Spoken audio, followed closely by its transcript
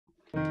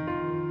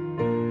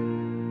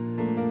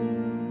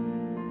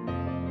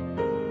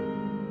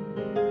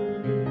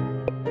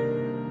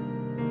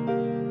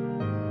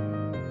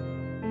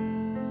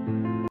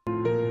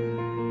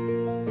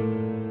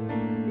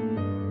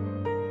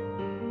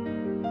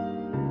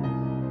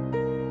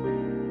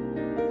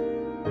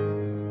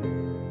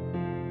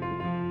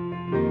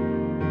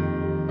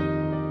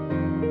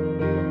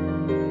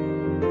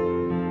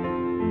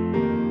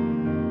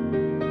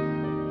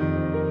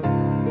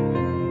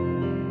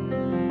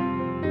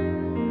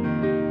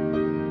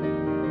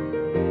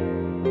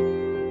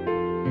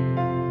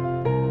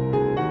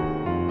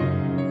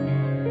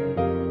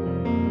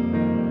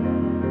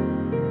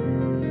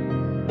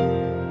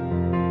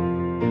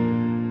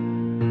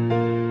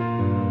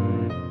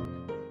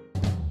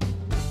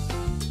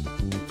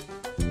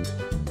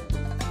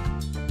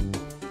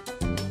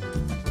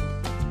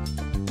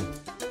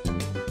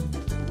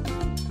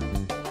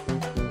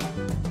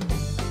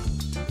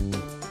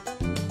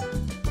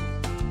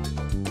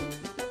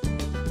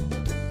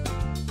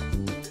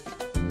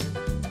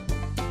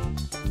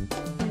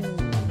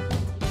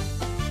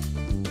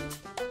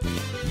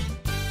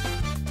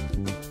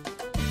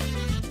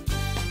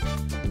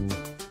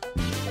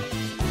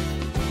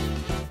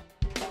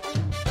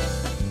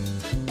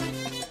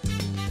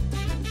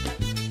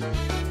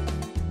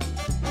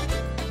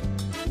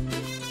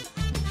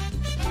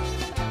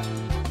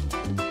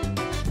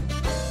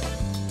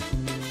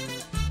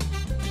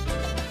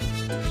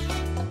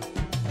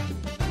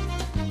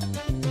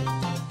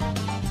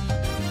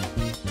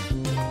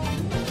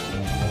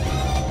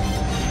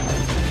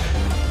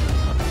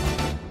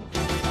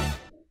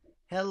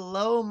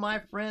Hello, my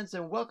friends,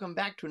 and welcome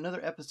back to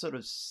another episode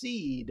of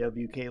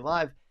CWK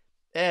Live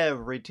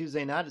every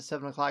Tuesday night at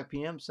 7 o'clock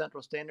p.m.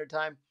 Central Standard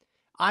Time.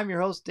 I'm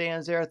your host,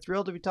 Dan Zara,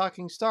 thrilled to be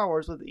talking Star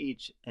Wars with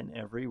each and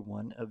every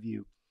one of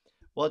you.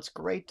 Well, it's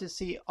great to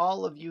see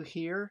all of you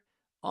here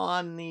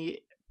on the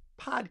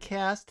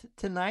podcast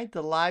tonight,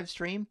 the live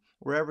stream,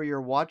 wherever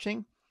you're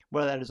watching,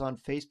 whether that is on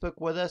Facebook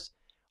with us,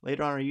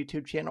 later on our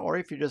YouTube channel, or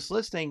if you're just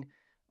listening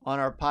on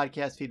our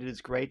podcast feed. It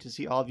is great to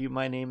see all of you.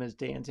 My name is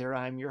Dan Zara.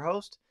 I'm your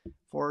host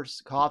for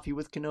Coffee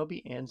with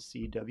Kenobi and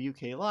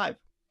CWK Live.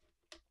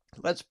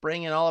 Let's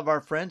bring in all of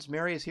our friends.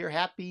 Mary is here.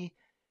 Happy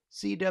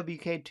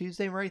CWK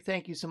Tuesday, Mary.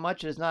 Thank you so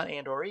much. It is not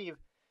Andor Eve,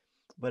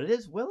 but it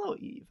is Willow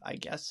Eve, I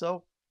guess.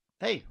 So,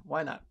 hey,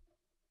 why not?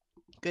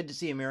 Good to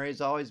see you, Mary. As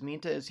always,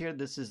 Minta is here.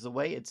 This is the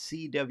way. It's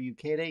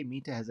CWK Day.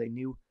 Minta has a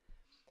new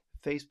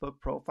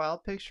Facebook profile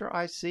picture,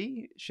 I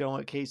see,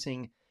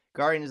 showcasing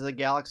Guardians of the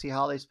Galaxy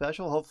Holiday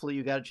Special. Hopefully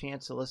you got a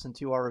chance to listen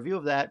to our review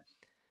of that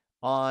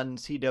on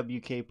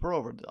CWK Pro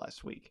over the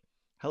last week.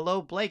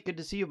 Hello, Blake. Good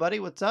to see you, buddy.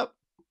 What's up?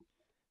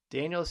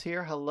 Daniel's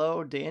here.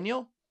 Hello,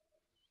 Daniel.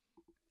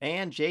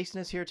 And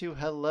Jason is here, too.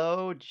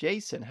 Hello,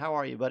 Jason. How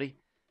are you, buddy?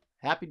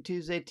 Happy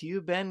Tuesday to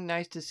you, Ben.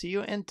 Nice to see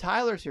you. And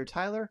Tyler's here.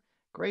 Tyler,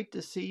 great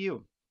to see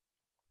you.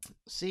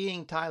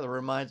 Seeing Tyler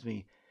reminds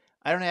me,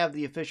 I don't have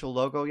the official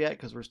logo yet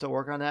because we're still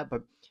working on that,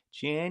 but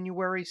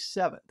January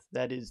 7th,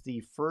 that is the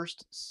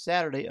first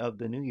Saturday of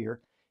the new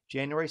year.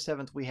 January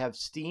 7th, we have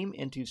Steam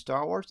into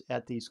Star Wars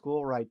at the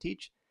school where I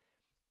teach.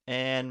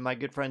 And my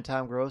good friend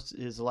Tom Gross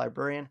is a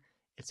librarian.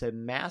 It's a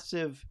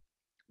massive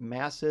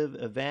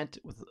event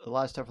with a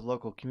lot of stuff for the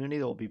local community.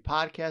 There will be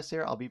podcasts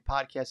there. I'll be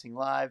podcasting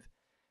live.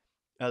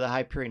 The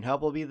Hyperion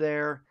Hub will be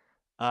there.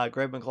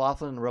 Greg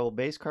McLaughlin and Rebel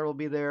Base Card will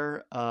be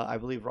there. I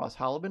believe Ross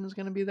Hollowman is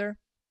going to be there.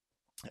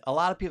 A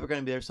lot of people are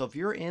going to be there. So if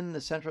you're in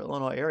the Central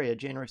Illinois area,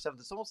 January 7th,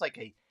 it's almost like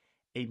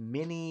a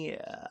mini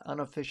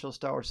unofficial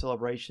Star Wars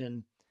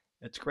celebration.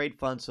 It's great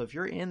fun. So if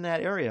you're in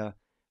that area,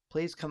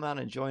 please come out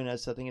and join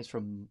us. I think it's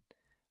from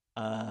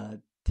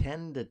 10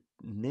 to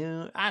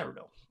noon. I don't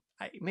know.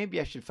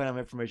 Maybe I should find out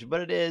information,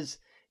 but it is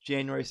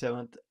January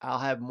 7th. I'll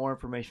have more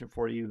information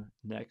for you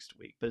next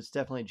week, but it's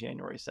definitely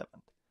January 7th.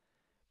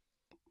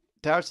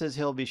 Tyler says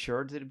he'll be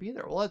sure to be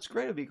there. Well, that's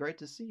great. It'll be great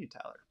to see you,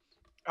 Tyler.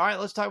 All right,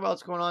 let's talk about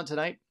what's going on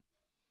tonight.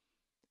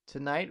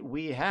 Tonight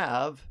we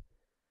have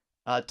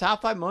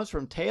top 5 moments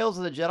from Tales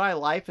of the Jedi,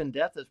 Life and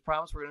Death. As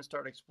promised, we're going to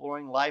start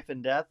exploring life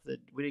and death. That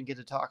we didn't get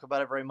to talk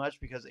about it very much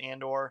because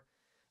Andor,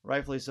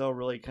 rightfully so,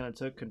 really kind of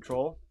took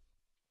control,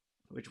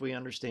 which we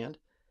understand.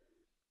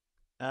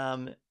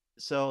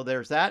 So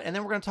there's that. And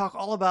then we're going to talk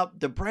all about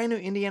the brand new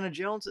Indiana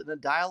Jones and the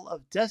Dial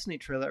of Destiny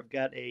trailer. I've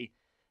got a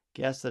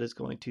guest that is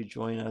going to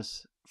join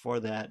us for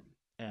that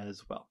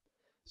as well.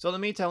 So in the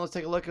meantime, let's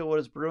take a look at what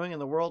is brewing in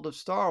the world of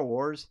Star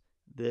Wars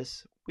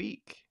this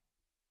week.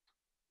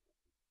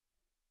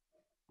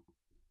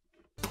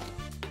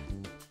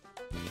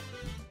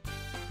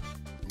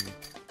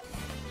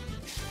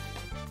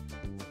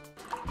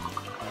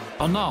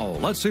 And now,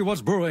 let's see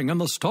what's brewing in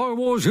the Star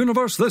Wars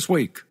universe this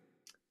week.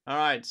 All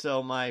right,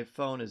 so my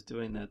phone is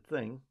doing that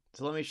thing.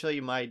 So let me show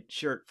you my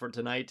shirt for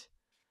tonight.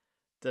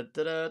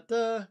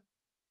 Da-da-da-da.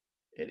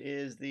 It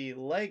is the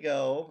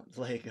Lego.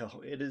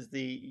 It is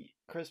the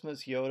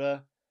Christmas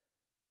Yoda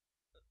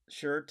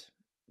shirt.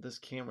 This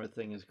camera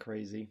thing is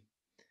crazy.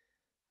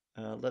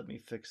 Let me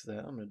fix that.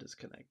 I'm going to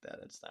disconnect that.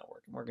 It's not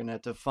working. We're going to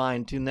have to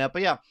fine tune that.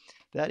 But yeah,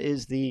 that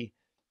is the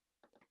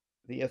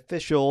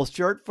official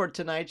shirt for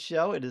tonight's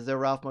show. It is the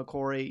Ralph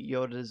McQuarrie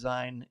Yoda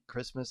design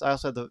Christmas. I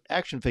also have the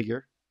action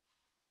figure.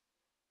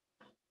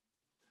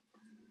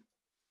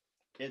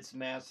 It's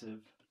massive.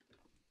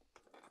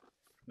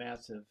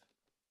 Massive.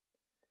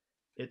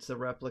 It's a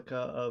replica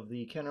of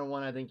the Kenner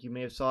one. I think you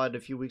may have saw it a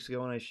few weeks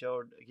ago when I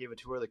gave a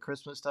tour of the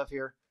Christmas stuff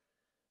here.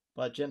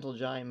 But Gentle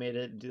Giant made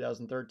it in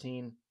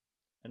 2013.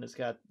 And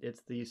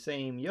it's the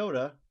same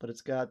Yoda, but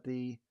it's got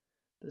the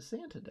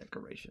Santa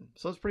decoration.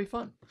 So it's pretty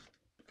fun.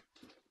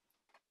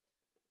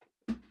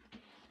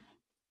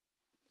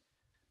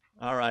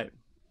 All right.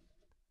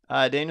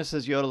 Daniel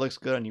says Yoda looks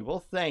good on you. Well,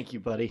 thank you,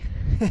 buddy.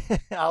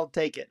 I'll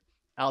take it.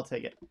 All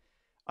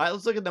right,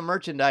 let's look at the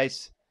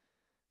merchandise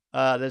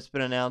that's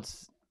been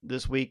announced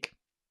this week.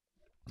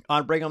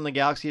 On Bring Home the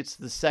Galaxy, it's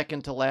the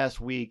second to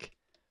last week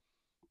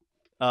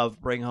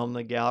of Bring Home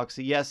the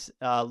Galaxy. Yes,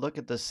 look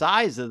at the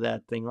size of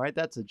that thing, right?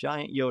 That's a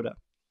giant Yoda.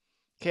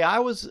 Okay, I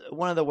was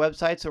one of the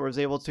websites that was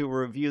able to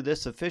review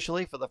this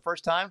officially for the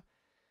first time,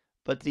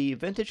 but the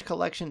Vintage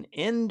Collection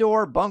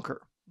Indoor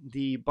Bunker.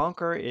 The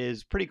bunker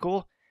is pretty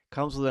cool.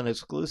 Comes with an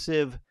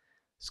exclusive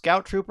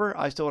Scout Trooper.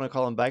 I still want to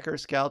call them Biker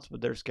Scouts,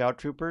 but they're Scout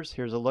Troopers.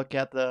 Here's a look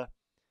at the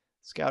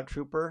Scout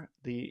Trooper,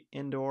 the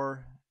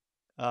Indoor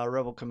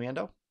Rebel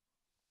Commando.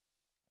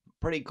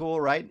 Pretty cool,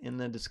 right? In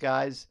the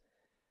disguise.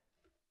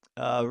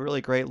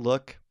 Really great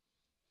look.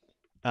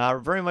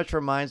 Very much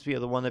reminds me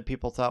of the one that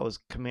people thought was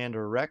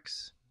Commander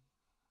Rex.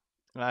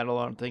 I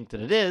don't think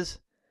that it is,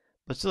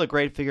 but still a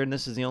great figure, and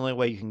this is the only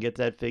way you can get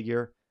that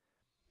figure.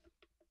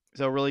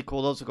 So really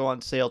cool. Those will go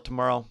on sale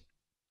tomorrow.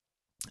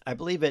 I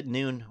believe at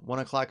noon, 1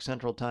 o'clock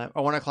Central Time,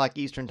 or 1 o'clock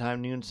Eastern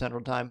Time, noon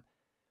Central Time.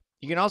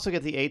 You can also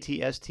get the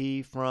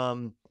AT-ST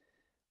from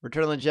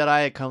Return of the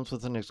Jedi. It comes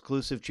with an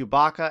exclusive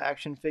Chewbacca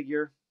action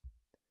figure,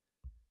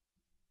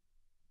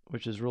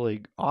 which is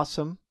really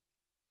awesome.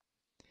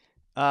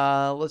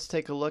 Let's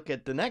take a look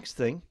at the next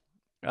thing.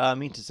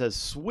 Minta says,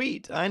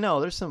 sweet. I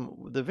know,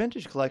 the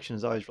vintage collection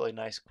is always really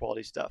nice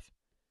quality stuff.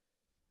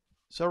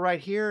 So right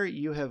here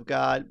you have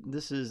got,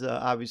 this is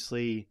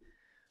obviously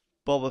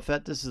Boba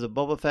Fett. This is a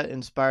Boba Fett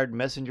inspired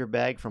messenger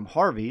bag from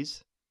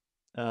Harvey's.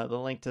 The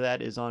link to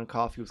that is on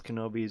Coffee with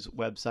Kenobi's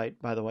website,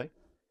 by the way.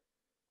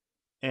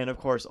 And of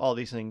course, all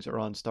these things are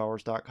on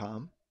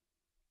StarWars.com.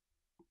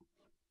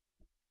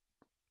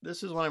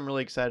 This is what I'm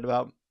really excited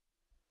about.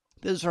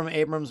 This is from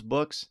Abrams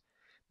Books.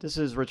 This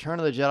is Return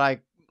of the Jedi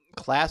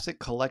Classic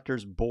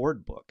Collector's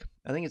Board Book.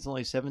 I think it's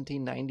only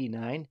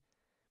 $17.99, but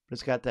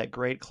it's got that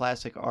great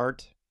classic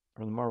art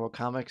from the Marvel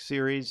Comics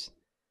series.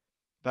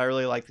 But I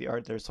really like the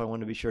art there, so I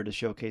wanted to be sure to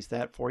showcase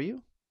that for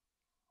you.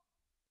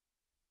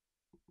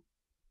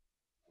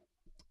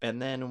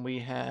 And then we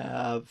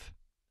have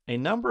a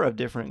number of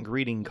different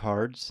greeting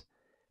cards.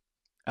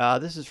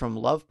 This is from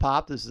Love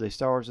Pop. This is a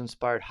Star Wars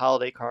inspired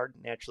holiday card,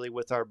 naturally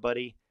with our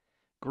buddy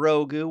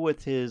Grogu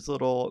with his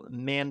little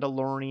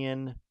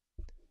Mandalorian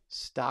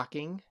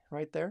stocking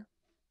right there.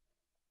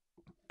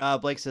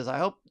 Blake says, I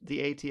hope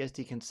the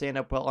AT-ST can stand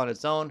up well on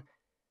its own.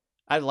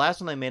 The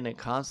last one I made and it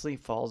constantly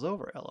falls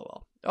over,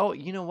 LOL. Oh,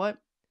 you know what?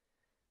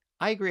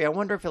 I agree. I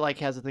wonder if it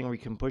has a thing where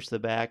you can push the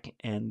back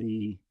and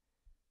the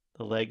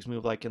legs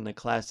move like in the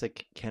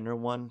classic Kenner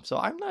one. So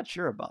I'm not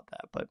sure about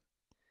that, but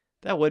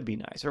that would be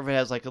nice. Or if it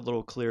has a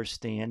little clear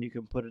stand you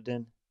can put it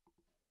in.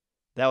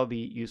 That would be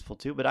useful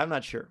too, but I'm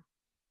not sure.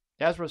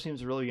 Hasbro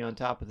seems to really be on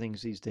top of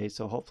things these days,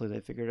 so hopefully they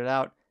figured it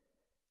out.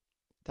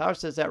 Tyler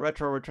says that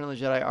retro Return of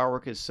the Jedi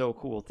artwork is so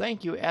cool.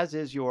 Thank you, as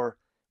is your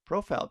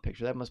profile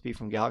picture. That must be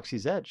from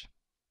Galaxy's Edge.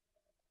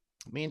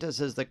 Minta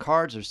says the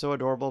cards are so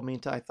adorable.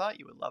 Minta, I thought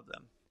you would love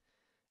them.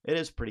 It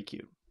is pretty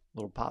cute.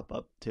 Little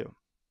pop-up too.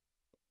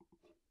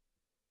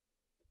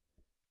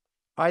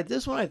 All right,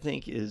 this one I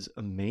think is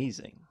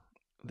amazing.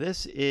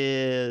 It's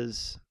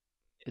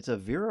a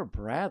Vera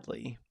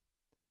Bradley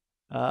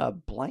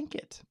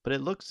blanket, but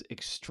it looks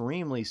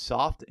extremely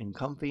soft and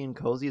comfy and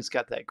cozy. It's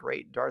got that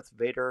great Darth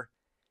Vader.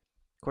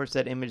 Of course,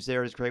 that image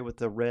there is great with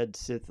the red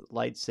Sith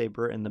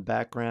lightsaber in the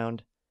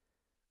background.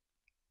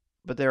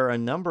 But there are a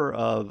number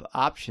of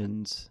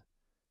options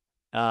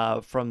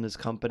from this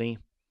company.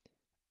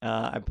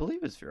 I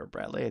believe it's Vera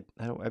Bradley.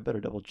 I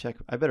better double check.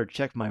 I better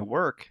check my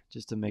work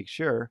just to make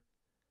sure.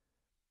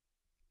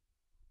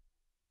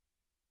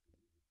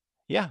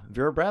 Yeah,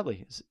 Vera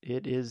Bradley.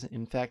 It is,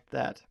 in fact,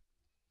 that.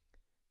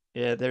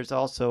 There's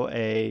also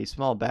a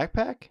small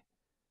backpack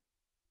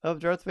of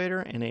Darth Vader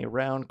and a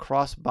round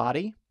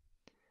crossbody,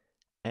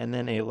 and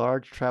then a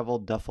large travel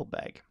duffel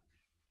bag.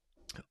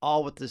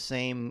 All with the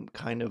same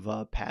kind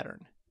of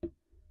pattern.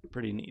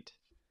 Pretty neat.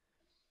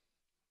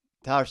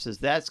 Tyler says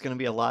that's going to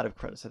be a lot of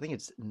credits. I think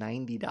it's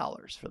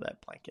 $90 for that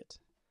blanket.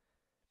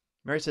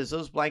 Mary says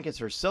those blankets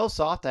are so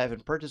soft. I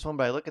haven't purchased one,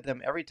 but I look at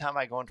them every time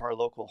I go into our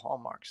local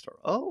Hallmark store.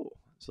 Oh,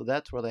 so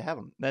that's where they have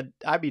them.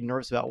 I'd be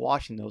nervous about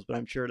washing those, but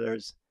I'm sure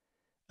there's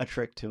a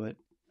trick to it.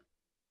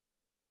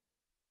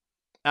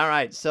 All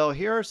right, so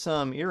here are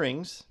some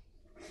earrings.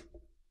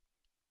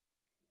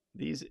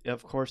 These are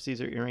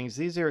earrings.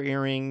 These are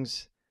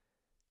earrings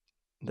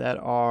that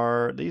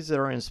are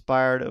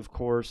inspired, of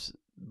course,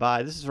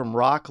 by, this is from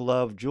Rock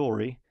Love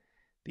Jewelry.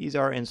 These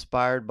are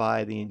inspired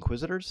by the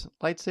Inquisitor's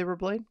lightsaber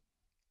blade.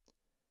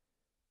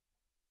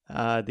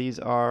 These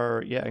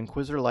are,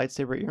 Inquisitor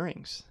lightsaber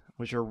earrings,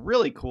 which are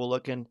really cool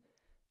looking.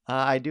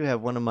 I do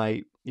have one of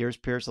my ears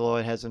pierced, although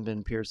it hasn't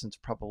been pierced since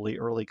probably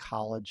early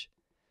college.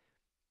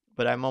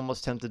 But I'm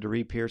almost tempted to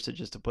re-pierce it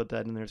just to put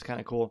that in there. It's kind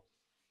of cool.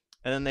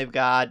 And then they've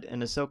got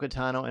an Ahsoka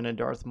Tano and a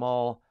Darth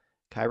Maul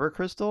Kyber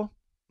crystal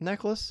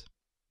necklace.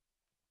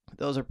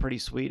 Those are pretty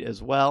sweet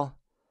as well.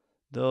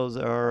 Those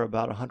are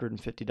about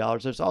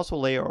 $150. There's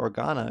also Leia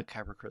Organa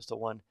Kyber crystal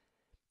one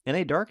and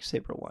a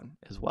Darksaber one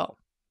as well.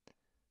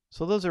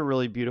 So those are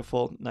really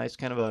beautiful. Nice,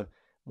 kind of a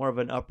more of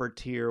an upper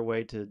tier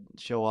way to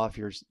show off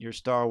your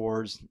Star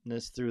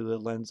Wars-ness through the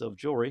lens of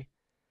jewelry.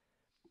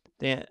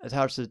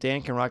 Tyler says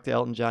Dan can rock the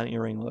Elton John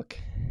earring look.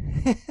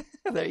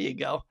 There you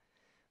go.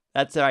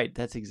 That's right.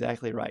 That's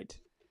exactly right.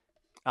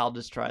 I'll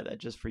just try that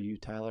just for you,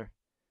 Tyler.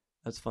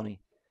 That's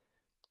funny.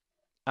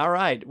 All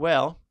right.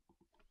 Well,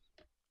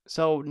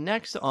 so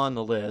next on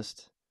the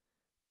list,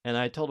 and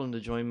I told him to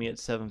join me at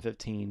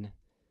 7:15,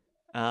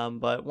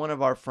 but one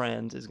of our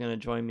friends is going to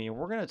join me, and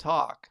we're going to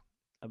talk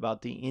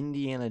about the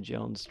Indiana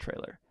Jones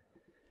trailer.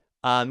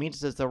 Means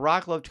says the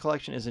Rock Love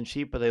collection isn't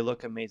cheap, but they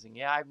look amazing.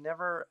 Yeah, I've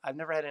never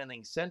had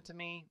anything sent to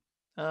me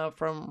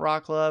from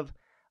Rock Love.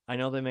 I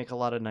know they make a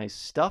lot of nice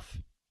stuff.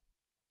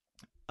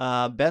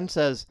 Ben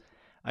says,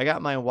 I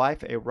got my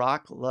wife a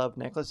Rock Love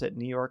necklace at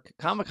New York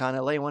Comic-Con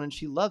LA one, and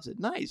she loves it.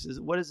 Nice.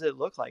 What does it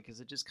look like? Is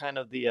it just kind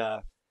of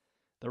the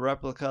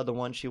replica, the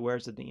one she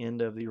wears at the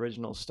end of the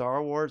original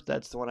Star Wars?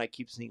 That's the one I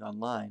keep seeing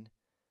online.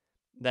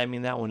 I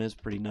mean, that one is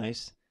pretty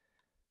nice.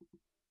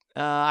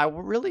 I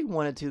really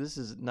wanted to. This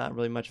is not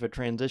really much of a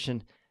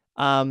transition.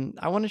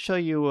 I want to show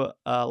you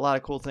a lot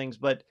of cool things,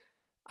 but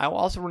I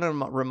also want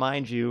to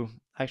remind you.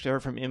 Actually, I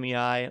heard from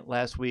MEI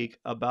last week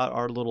about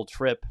our little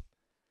trip,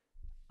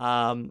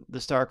 the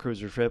Star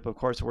Cruiser trip. Of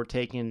course, we're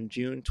taking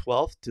June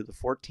 12th to the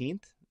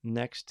 14th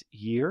next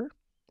year.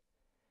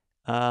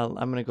 I'm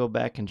going to go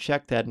back and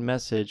check that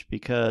message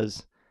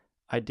because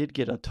I did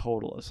get a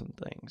total of some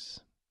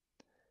things.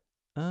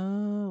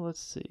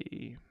 Let's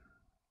see.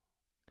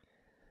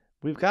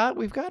 We've got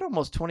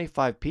almost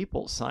 25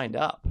 people signed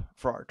up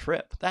for our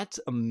trip. That's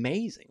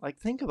amazing. Like,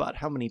 think about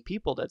how many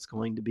people that's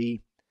going to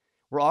be.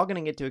 We're all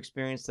going to get to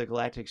experience the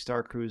Galactic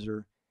Star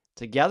Cruiser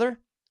together.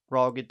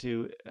 We'll all get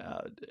to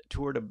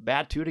tour to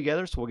Batuu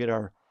together, so we'll get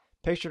our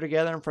picture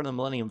together in front of the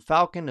Millennium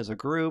Falcon as a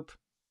group,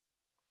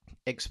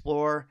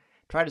 explore,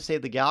 try to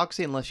save the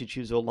galaxy unless you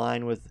choose to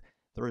align with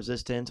the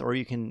Resistance, or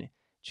you can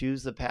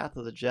choose the path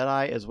of the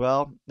Jedi as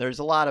well. There's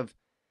a lot of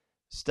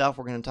stuff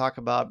we're going to talk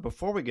about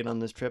before we get on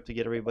this trip to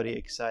get everybody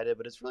excited,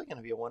 but it's really going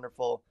to be a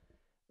wonderful,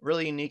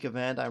 really unique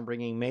event. I'm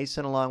bringing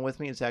Mason along with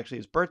me. It's actually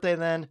his birthday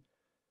then.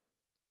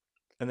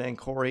 And then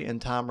Corey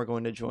and Tom are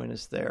going to join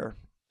us there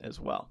as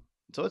well.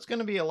 So it's going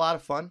to be a lot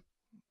of fun.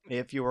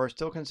 If you are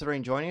still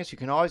considering joining us, you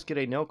can always get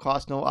a no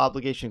cost, no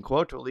obligation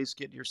quote to at least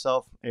get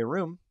yourself a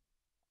room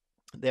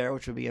there,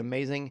 which would be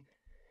amazing.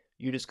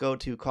 You just go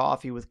to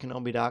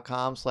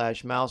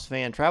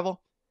coffeewithkenobi.com/mousefantravel.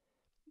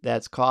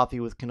 That's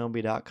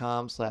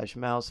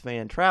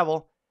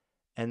coffeewithkenobi.com/mousefantravel.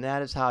 And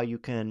that is how you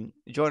can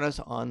join us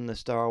on the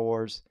Star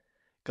Wars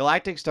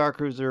Galactic Star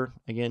Cruiser,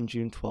 again,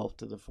 June 12th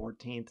to the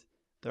 14th.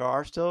 There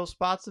are still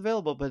spots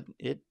available, but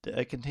it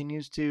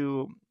continues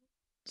to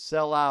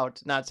sell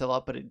out. Not sell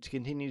out, but it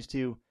continues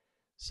to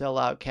sell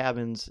out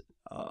cabins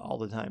all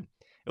the time.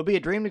 It'll be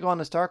a dream to go on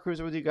the Star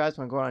Cruiser with you guys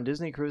when I go on a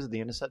Disney cruise at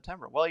the end of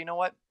September. Well, you know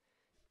what?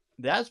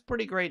 That's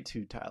pretty great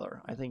too,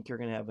 Tyler. I think you're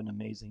going to have an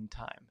amazing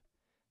time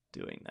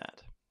doing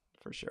that,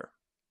 for sure.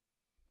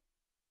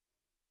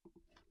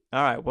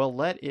 All right, well,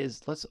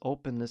 let's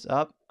open this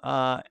up.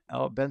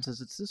 Ben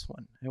says it's this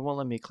one. It won't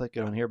let me click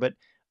it on here, but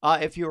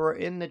if you were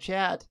in the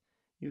chat,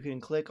 you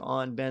can click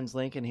on Ben's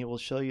link and he will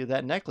show you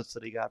that necklace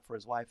that he got for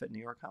his wife at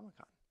New York Comic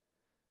Con,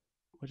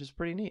 which is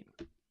pretty neat.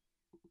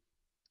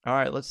 All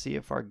right, let's see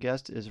if our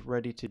guest is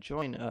ready to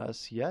join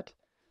us yet.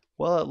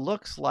 Well, it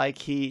looks like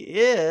he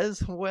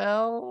is.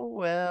 Well.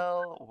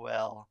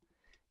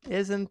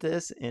 Isn't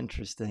this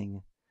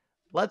interesting?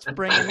 Let's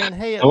bring him in.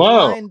 Hey, it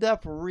lined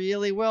up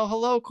really well.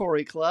 Hello,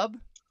 Corey Club.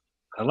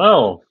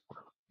 Hello.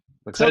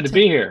 Excited to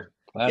be here.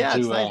 Glad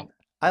to. Nice.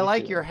 I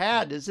like your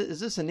hat. Is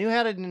this a new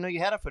hat? I didn't know you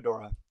had a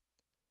fedora.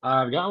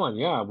 I've got one.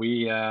 Yeah,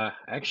 we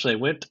actually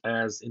went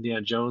as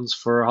Indiana Jones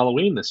for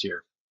Halloween this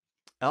year.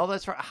 Oh,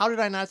 that's right. How did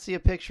I not see a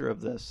picture of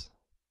this?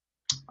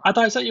 I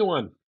thought I sent you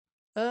one.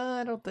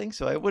 I don't think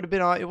so. It would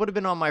have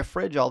been on my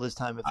fridge all this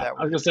time if that were.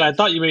 I was gonna say I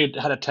thought you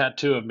had a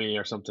tattoo of me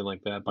or something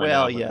like that.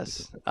 Well,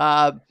 yes.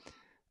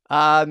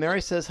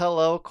 Mary says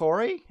hello,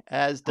 Corey,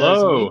 as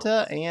does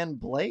Mita and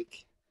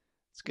Blake.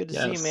 It's good to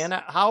see you, man.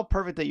 How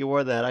perfect that you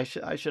wore that. I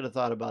should have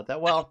thought about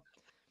that. Well,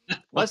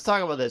 let's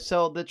talk about this.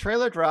 So the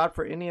trailer dropped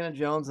for Indiana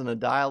Jones and the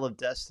Dial of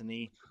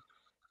Destiny,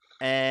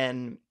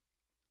 and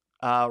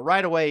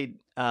right away,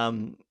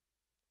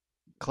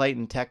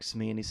 Clayton texts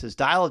me and he says,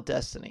 "Dial of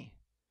Destiny,"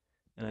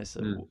 and I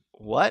said,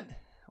 "What?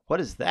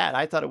 What is that?"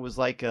 I thought it was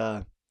like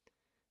the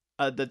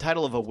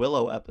title of a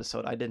Willow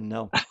episode. I didn't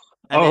know.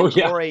 And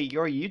then Corey,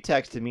 you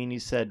texted me and you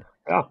said,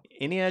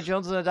 Indiana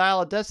Jones and the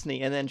Dial of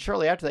Destiny. And then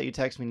shortly after that, you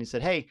texted me and you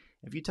said, hey,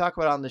 if you talk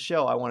about it on the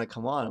show, I want to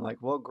come on. I'm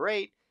like, well,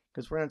 great,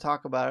 because we're going to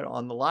talk about it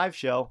on the live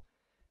show.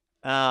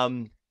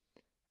 Tyler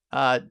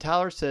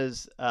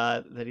says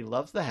that he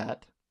loves the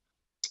hat.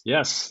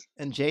 Yes.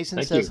 And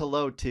Jason says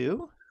hello,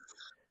 too.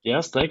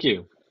 Yes, thank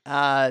you.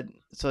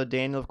 So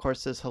Daniel, of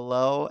course, says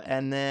hello.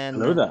 And then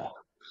hello there.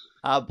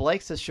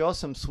 Blake says, show us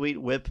some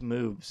sweet whip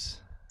moves.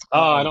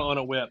 I don't want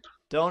to whip.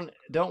 Don't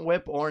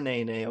whip or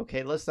nay,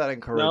 okay? Let's not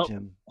encourage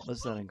him.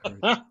 Let's not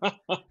encourage him.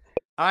 All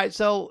right,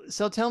 so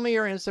tell me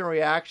your instant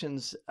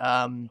reactions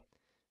to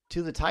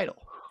the title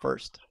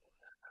first.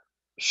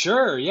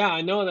 Sure. Yeah,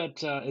 I know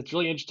that it's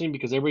really interesting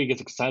because everybody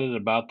gets excited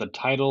about the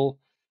title.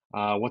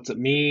 What's it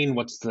mean?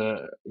 What's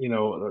the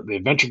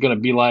adventure going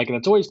to be like? And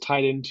it's always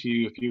tied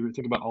into, if you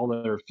think about all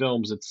their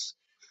films, it's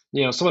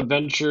some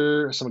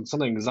adventure,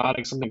 something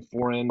exotic, something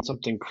foreign,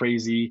 something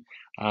crazy.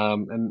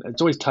 And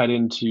it's always tied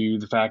into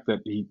the fact that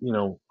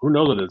who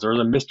knows what it is? There's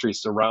a mystery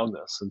around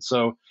this. And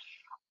so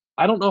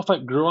I don't know if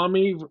it grew on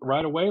me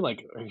right away.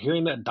 Like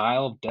hearing that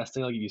Dial of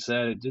Destiny, like you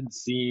said, it didn't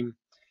seem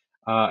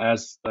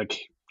as like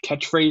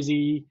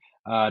catchphrasey.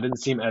 It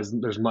didn't seem as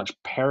there's much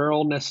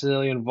peril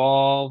necessarily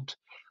involved.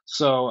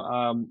 So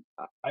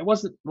I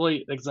wasn't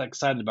really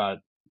excited about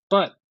it.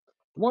 But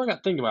the more I got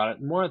to think about it,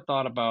 the more I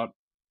thought about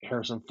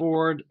Harrison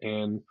Ford,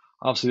 and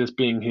obviously this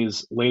being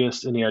his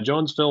latest Indiana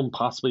Jones film,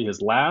 possibly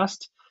his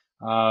last,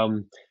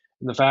 and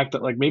the fact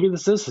that like maybe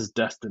this is his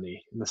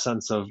destiny in the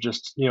sense of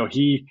just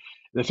he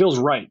It feels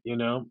right, you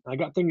know? I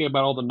got thinking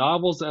about all the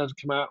novels that have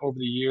come out over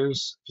the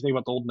years. If you think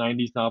about the old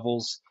 '90s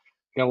novels,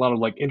 got a lot of,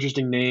 like,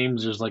 interesting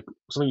names. There's, like,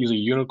 something usually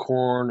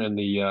unicorn and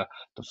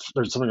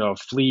there's something about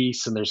a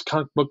fleece, and there's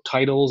comic book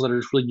titles that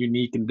are really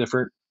unique and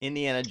different.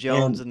 Indiana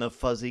Jones And and the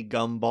fuzzy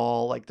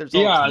gumball. Like there's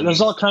all yeah,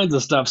 there's all kinds. kinds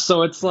of stuff.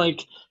 So it's Yeah.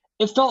 like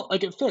it felt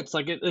like it fits.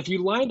 Like if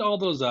you lined all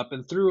those up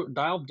and threw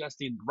Dial of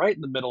Destiny right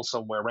in the middle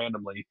somewhere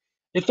randomly,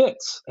 it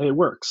fits and it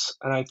works.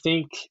 And I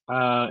think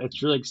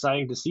it's really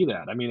exciting to see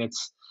that. I mean,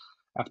 it's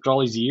after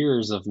all these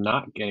years of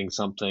not getting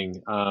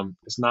something,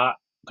 it's not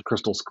the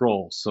Crystal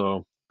Scroll.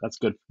 So that's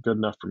good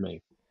enough for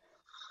me.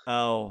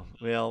 Oh,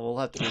 well, we'll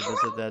have to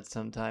revisit that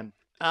sometime.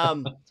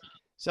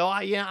 So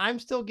I'm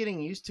still getting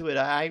used to it.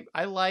 I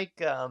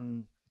like I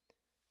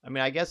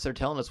mean, I guess they're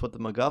telling us what the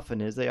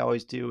MacGuffin is. They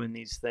always do in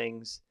these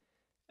things.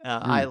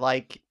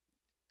 Mm,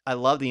 I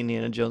love the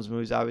Indiana Jones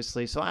movies,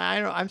 obviously. So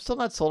I'm still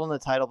not sold on the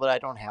title, but I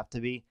don't have to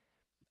be.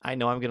 I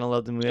know I'm gonna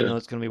love the movie. I know sure.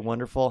 it's gonna be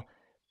wonderful.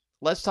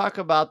 Let's talk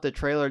about the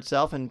trailer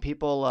itself and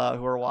people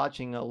who are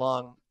watching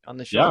along on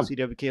the show Yeah.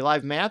 CWK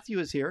Live. Matthew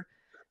is here.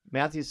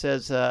 Matthew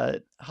says,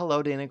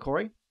 "Hello, Dan and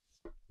Corey."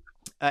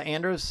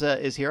 Andrews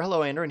is here.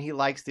 Hello, Andrew, and he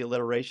likes the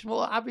alliteration. Well,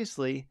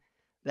 obviously,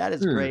 that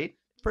is Hmm. great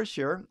for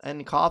sure.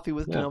 And Coffee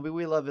with Yeah, Kenobi,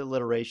 we love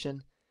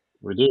alliteration.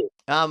 we do.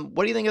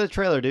 What do you think of the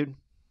trailer, dude?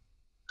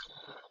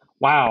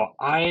 Wow.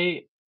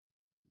 I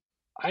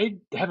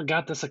haven't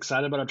got this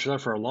excited about a trailer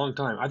for a long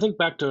time. I think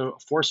back to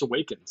Force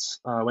Awakens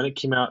when it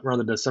came out around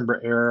the December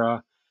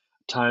era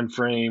time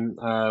frame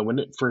when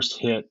it first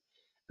hit,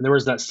 and there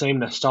was that same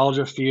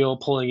nostalgia feel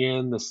pulling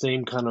in, the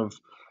same kind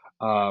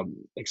of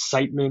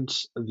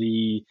excitement,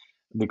 the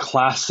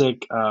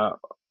classic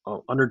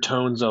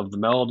undertones of the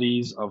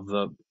melodies of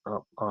the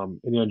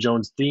Indiana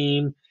Jones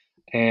theme,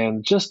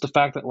 and just the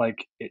fact that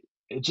like it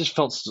just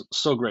felt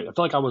so great. I felt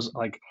like I was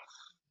like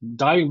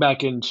diving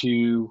back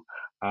into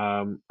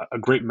a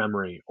great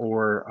memory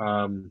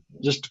or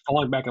just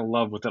falling back in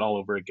love with it all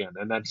over again.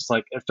 And that just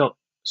like it felt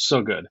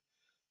so good.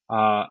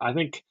 I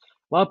think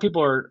a lot of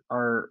people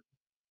are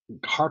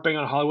harping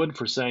on Hollywood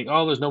for saying,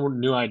 "Oh, there's no more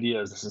new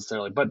ideas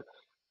necessarily," but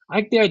I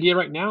think the idea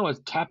right now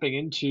is tapping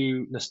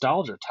into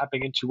nostalgia,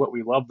 tapping into what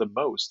we love the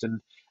most, and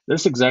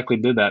this exactly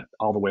did that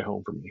all the way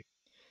home for me.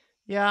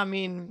 Yeah, I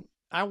mean,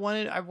 I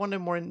wanted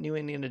more new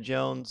Indiana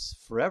Jones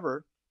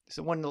forever.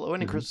 So when did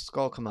Hmm. Crystal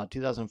Skull come out?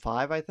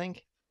 2005, I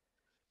think.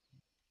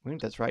 I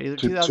think that's right. Either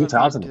Two 2005 or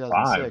thousand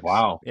five. 2006.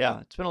 Wow.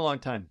 Yeah, it's been a long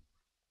time.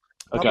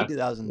 Probably Okay. Yeah.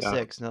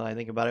 2006. Now that I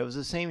think about it, it was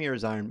the same year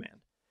as Iron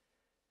Man,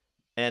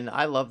 and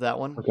I love that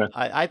one. Okay.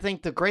 I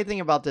think the great thing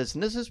about this,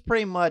 and this is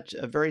pretty much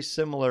a very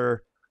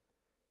similar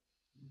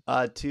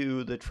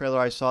to the trailer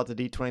I saw at the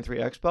D23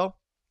 Expo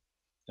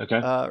Okay.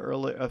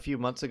 early a few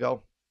months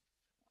ago.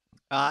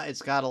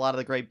 It's got a lot of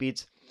the great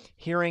beats.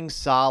 Hearing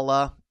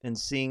Sala and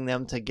seeing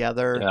them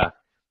together. Yeah.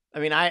 I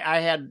mean, I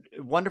had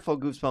wonderful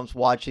goosebumps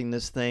watching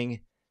this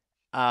thing.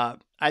 I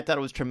thought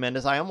it was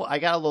tremendous. I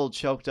got a little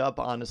choked up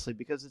honestly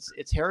because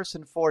it's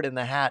Harrison Ford in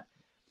the hat,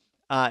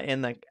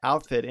 in the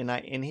outfit,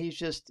 and he's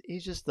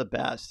just the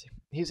best.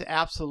 He's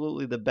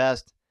absolutely the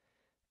best.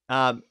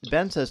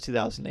 Ben says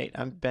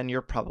 2008. Ben,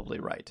 you're probably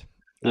right.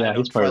 I Yeah.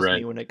 He's don't probably trust right.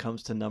 me when it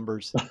comes to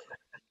numbers.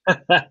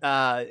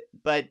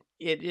 But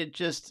it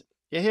just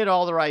it hit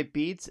all the right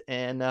beats,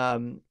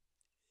 and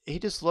he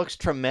just looks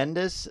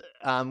tremendous.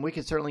 We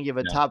could certainly give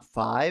a Yeah. top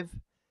 5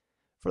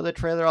 for the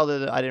trailer,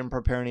 although I didn't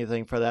prepare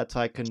anything for that, so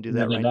I couldn't do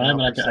that Neither right did I, now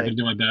but per I se. can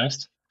do my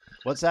best.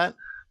 What's that?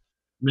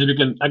 Maybe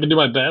I can do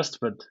my best,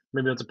 but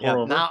maybe that's a Yeah. pour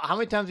over. Now, how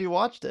many times have you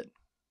watched it?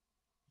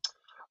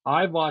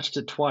 I've watched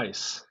it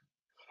twice,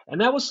 and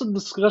that was some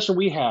discussion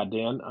we had,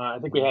 Dan. I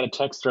think we had a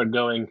text thread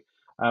going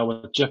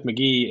with Jeff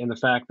McGee, and the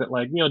fact that,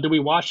 like, do we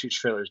watch these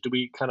trailers? Do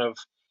we kind of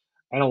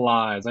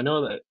analyze? I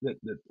know that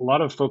a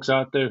lot of folks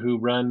out there who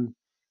run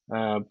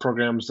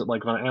programs that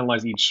like want to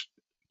analyze each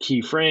key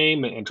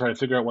frame and try to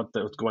figure out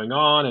what's going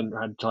on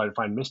and try to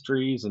find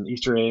mysteries and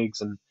Easter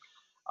eggs and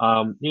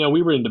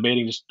we were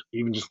debating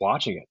just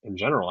watching it in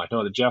general. I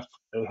know that Jeff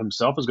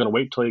himself is going to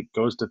wait till it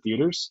goes to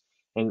theaters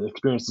and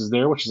experiences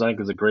there, which is I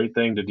think is a great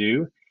thing to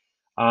do.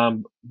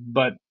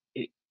 But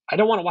I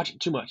don't want to watch it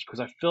too much because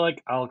I feel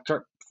like I'll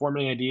start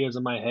forming ideas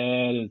in my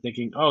head and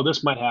thinking, oh,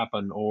 this might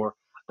happen or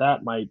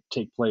that might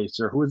take place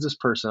or who is this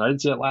person? I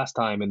didn't see that last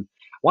time, and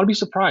I want to be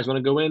surprised. I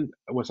want to go in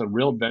with a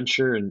real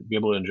adventure and be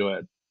able to enjoy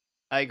it.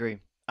 I agree.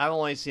 I've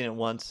only seen it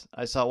once.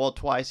 I saw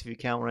twice if you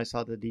count when I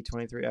saw the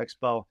D23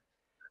 Expo.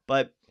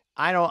 But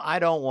I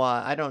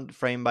don't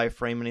frame by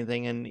frame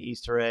anything in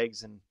Easter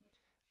eggs, and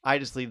I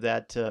just leave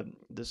that to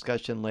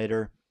discussion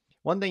later.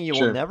 One thing you will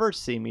Sure, never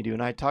see me do,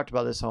 and I talked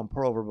about this on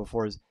Pour Over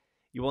before, is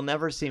you will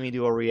never see me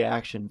do a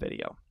reaction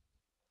video.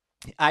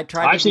 I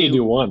tried to I've seen you do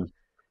do one.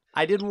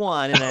 I did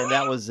one, and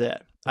that was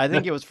it. I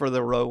think it was for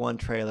the Rogue One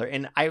trailer,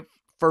 and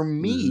for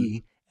Hmm.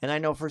 me, and I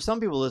know for some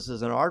people this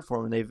is an art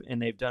form,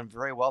 and they've done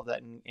very well with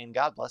that, and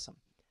God bless them.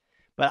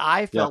 But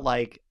I Yeah, felt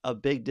like a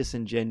big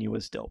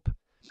disingenuous dope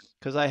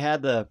because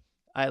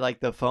I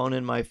like the phone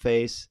in my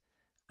face,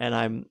 and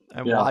I'm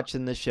yeah.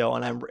 watching the show,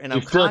 and I'm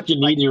You feel like you conscious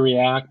need like to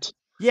react.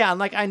 Yeah, and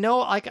like I know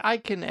like I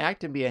can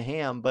act and be a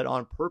ham, but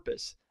on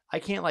purpose. I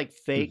can't like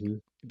fake Hmm.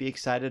 be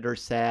excited or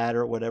sad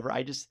or whatever.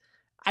 I just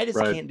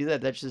Right. can't do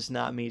that. That's just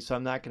not me. So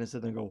I'm not gonna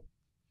sit there and go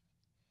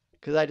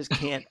because I just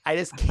can't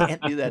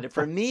do that.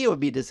 For me, it would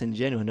be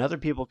disingenuous. Other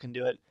people can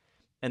do it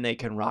and they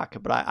can rock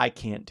it, but I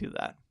can't do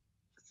that.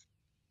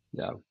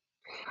 Yeah.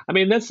 I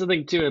mean, that's the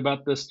thing too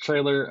about this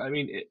trailer. I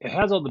mean, it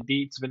has all the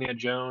beats of Indiana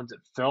Jones. It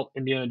felt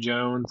Indiana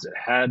Jones. It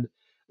had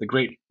the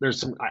great. There's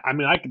some. I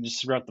mean, I can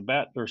just figure out the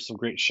bet. There's some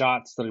great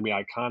shots that are gonna be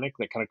iconic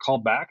that kind of call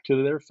back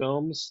to their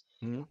films.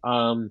 Hmm.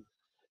 Um,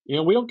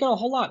 we don't get a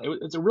whole lot.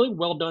 It's a really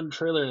well done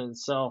trailer in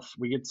itself.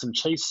 We get some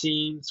chase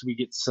scenes. We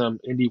get some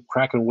indie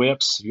cracking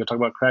whips. If you're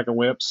talking about cracking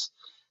whips,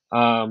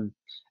 um,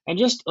 and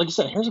just like you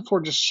said, Harrison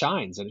Ford just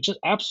shines, and it just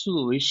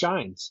absolutely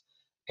shines.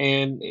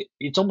 And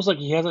it's almost like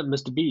he hasn't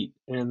missed a beat,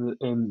 and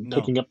No.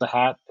 picking up the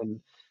hat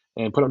and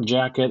put on the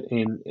jacket,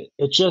 and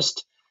it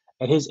just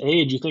at his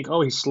age, you think,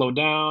 oh, he's slowed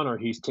down or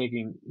he's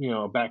taking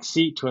a back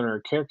seat to another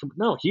character. But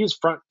no, he is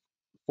front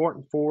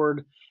and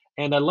forward,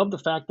 and I love the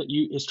fact that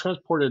you is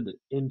transported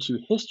into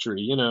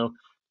history.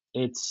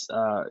 It's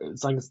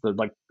like it's the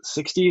like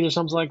 60s or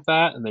something like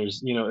that, and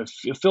there's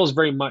it feels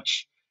very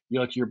much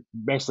like you're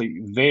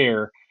basically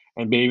there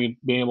and being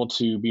able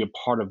to be a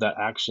part of that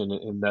action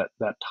in that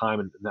time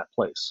and in that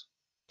place.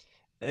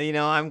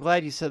 I'm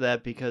glad you said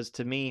that because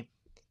to me,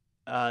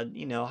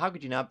 how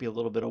could you not be a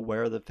little bit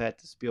aware of the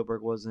fact that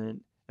Spielberg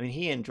wasn't? I mean,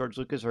 he and George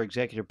Lucas are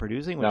executive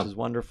producing, which Yeah, is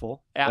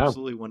wonderful, yeah,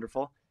 absolutely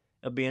wonderful.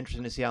 It'll be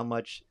interesting to see how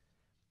much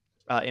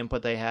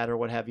input they had or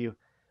what have you.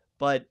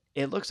 But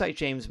it looks like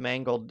James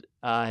Mangold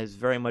has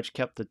very much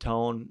kept the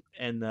tone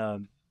and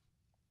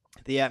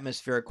the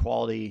atmospheric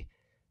quality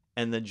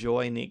and the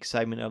joy and the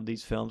excitement of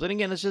these films. And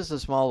again, it's just a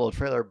small little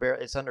trailer.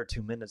 It's under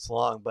 2 minutes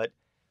long, but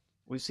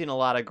we've seen a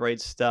lot of great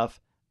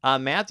stuff.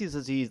 Matthew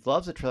says he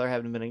loves the trailer.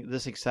 Haven't been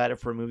this excited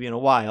for a movie in a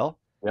while,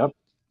 yep,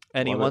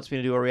 and he love it. wants me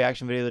to do a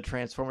reaction video of the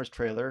Transformers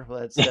trailer. Well,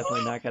 that's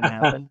definitely not going to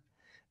happen.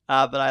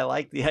 But I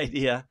like the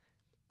idea.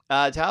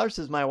 Tyler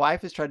says my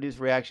wife has tried to do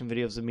reaction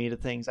videos of me to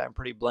things. I'm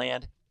pretty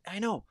bland. I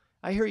know.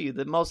 I hear you.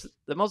 The most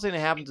thing that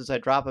happens is I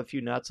drop a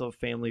few not so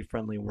family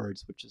friendly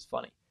words, which is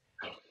funny.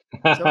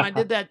 So when I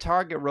did that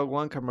Target Rogue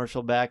One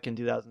commercial back in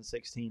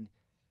 2016,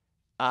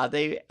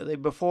 they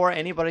before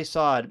anybody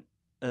saw it,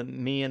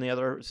 me and the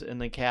others in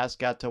the cast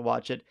got to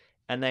watch it,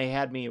 and they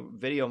had me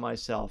video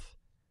myself,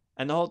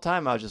 and the whole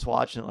time I was just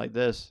watching it like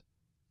this.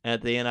 And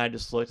at the end, I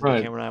just looked at the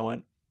Right, camera and I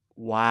went,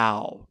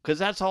 "Wow," because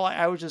that's all.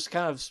 I was just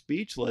kind of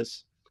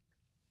speechless,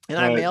 and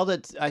I right, mailed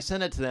it. I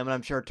sent it to them, and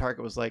I'm sure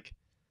Target was like,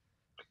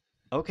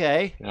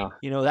 "Okay, yeah.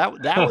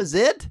 that was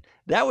it.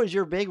 That was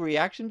your big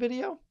reaction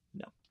video."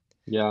 No.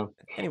 Yeah, and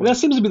Anyway, that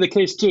seems to be the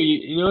case too.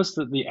 You notice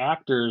that the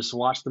actors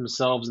watch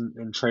themselves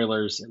in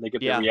trailers and they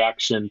get the yeah,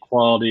 reaction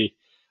quality.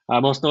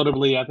 Most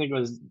notably, I think it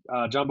was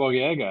John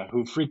Boyega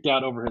who freaked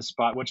out over his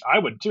spot, which I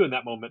would too in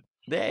that moment,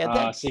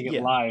 that's seeing it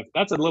yeah. live.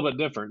 That's a little bit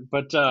different,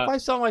 but If I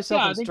saw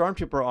myself yeah, in I think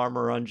stormtrooper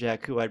armor on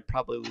Jakku, I'd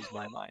probably lose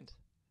my mind.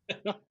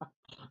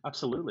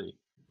 absolutely.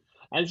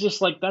 And it's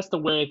just like that's the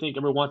way I think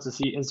everyone wants to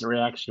see instant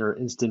reaction or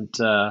instant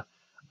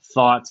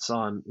thoughts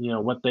on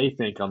what they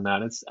think on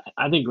that.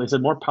 I think like I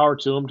said more power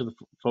to them to the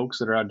folks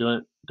that are out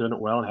doing it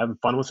well and having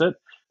fun with it.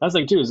 That's the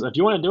thing too is if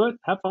you want to do it,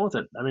 have fun with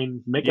it. I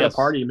mean, make it a Yes,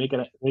 party, make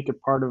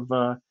it part of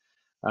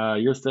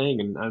your thing,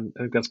 and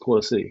I think that's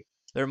cool to see.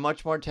 they're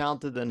much more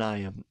talented than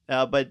I am.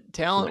 But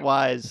talent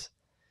wise,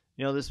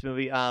 this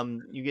movie,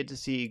 you get to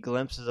see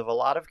glimpses of a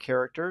lot of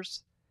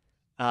characters.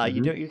 Hmm.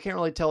 You can't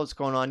really tell what's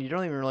going on. You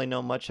don't even really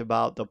know much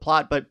about the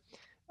plot. But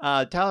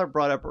Tyler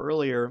brought up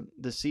earlier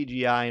the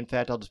CGI. In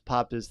fact, I'll just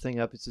pop this thing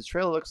up. It's this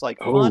trailer looks like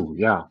fun. Oh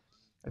yeah,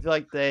 I feel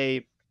like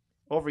they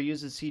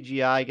overuse the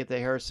CGI, get the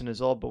Harrison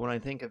is old. But when I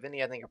think of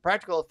any, I think of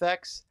practical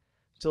effects.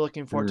 Still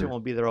looking forward to it. mm, Will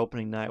be their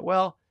opening night.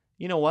 Well,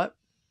 you know what?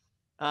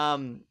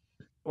 Um,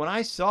 when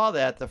I saw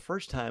that the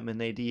first time and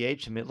they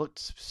DH him, it looked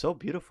so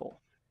beautiful.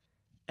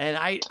 And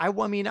I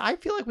mean, I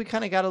feel like we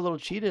kind of got a little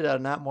cheated out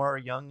of not more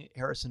young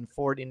Harrison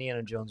Ford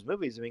Indiana Jones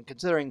movies. I mean,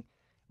 considering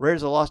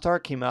Raiders of the Lost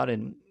Ark came out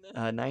in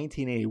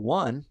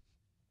 1981,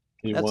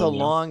 he that's a won. Yeah,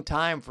 long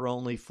time for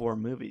only 4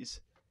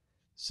 movies.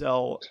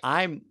 So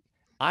I'm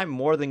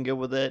more than good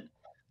with it.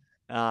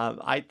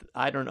 I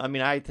don't. I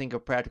mean, I think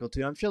of practical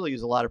too. I'm sure they'll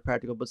use a lot of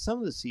practical, but some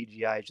of the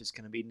CGI is just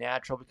going to be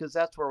natural because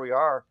that's where we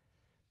are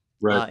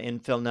right. in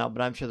film now.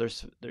 But I'm sure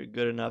they're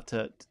good enough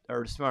to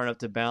or smart enough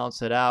to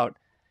balance it out.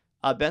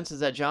 Ben says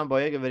that John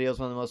Boyega video is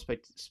one of the most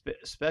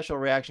special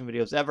reaction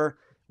videos ever.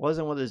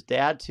 Wasn't with his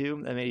dad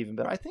too. That made it even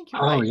better. I think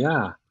you're Oh right.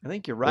 yeah, I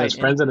think you're yeah. right. His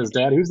friends and his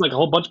dad. He was like a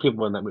whole bunch of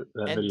people in that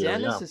And video. Yeah,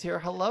 Dennis is here.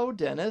 Hello,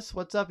 Dennis.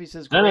 What's up? He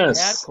says, "Great hat,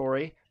 Dennis.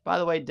 Corey." By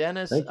the way,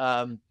 Dennis, Thank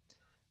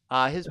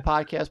his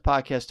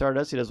podcast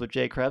Stardust, he does with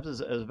Jay Krebs,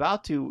 is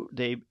about to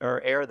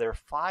air their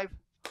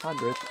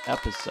 500th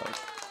episode.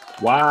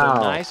 So Wow.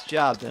 nice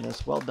job,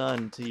 Dennis. Well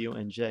done to you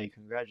and Jay.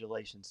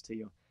 Congratulations to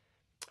you.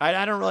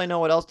 I don't really know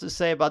what else to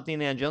say about the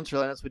Indiana Jones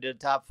trailer. Unless we did a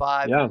top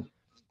five. Yeah.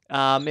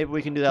 Maybe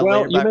we can do that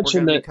Well, later. But we're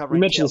going to be you covering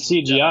mentioned Tales from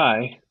the Jedi.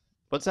 CGI.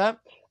 What's that?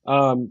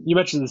 You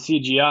mentioned the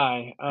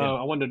CGI. Yeah.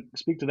 I wanted to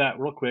speak to that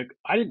real quick.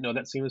 I didn't know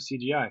that scene was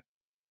CGI.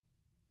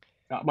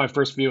 My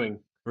first viewing.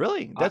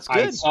 Really? I That's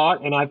I good. saw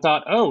it and I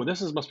thought, "Oh,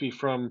 must be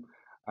from,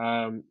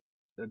 the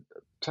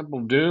Temple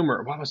of Doom,"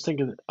 or what I was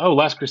thinking, "Oh,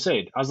 Last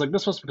Crusade." I was like,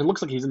 "This must," it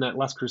looks like he's in that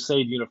Last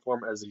Crusade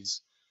uniform as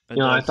he's, It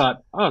I does.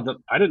 thought, "Oh,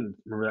 I didn't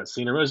remember that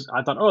scene."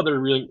 I thought, "Oh, they're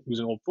really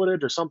using old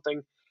footage or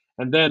something."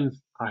 And then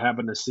I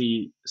happened to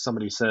see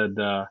somebody said,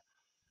 I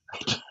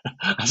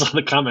saw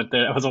the comment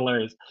there, that was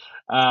hilarious.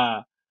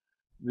 Uh,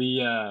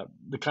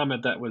 the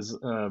comment that was,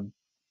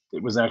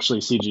 it was actually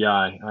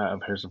CGI,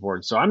 of Harrison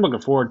Ford. So I'm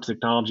looking forward to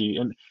technology.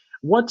 And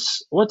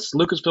what's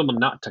Lucasfilm and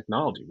not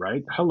technology,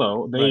 right?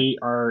 Hello, Right.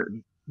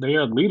 they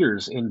are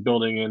leaders in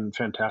building in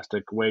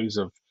fantastic ways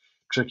of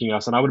tricking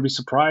us. And I would be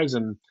surprised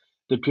and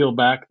to peel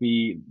back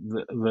the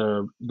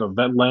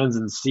vet lens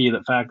and see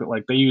the fact that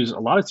like they use a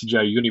lot of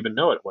CGI, you wouldn't even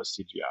know it was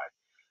CGI.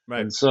 Right.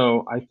 And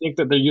so I think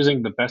that they're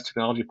using the best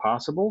technology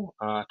possible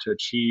to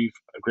achieve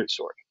a great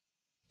story.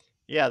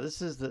 Yeah,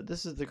 this is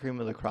the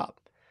cream of the crop.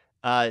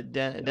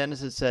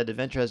 Dennis has said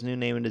Adventure has a new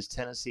name in his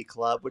Tennessee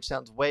Club, which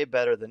sounds way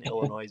better than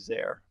Illinois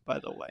Air, by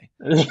the way.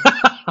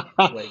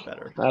 Way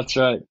better. That's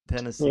right. There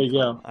Tennessee you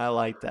Club. go. I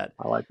like that.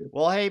 I like it.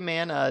 Well, hey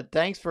man,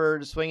 thanks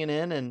for swinging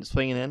in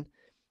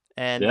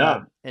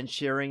Yeah. and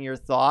sharing your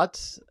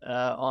thoughts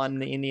on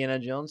the Indiana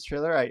Jones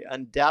trailer. I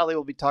undoubtedly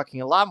will be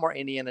talking a lot more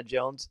Indiana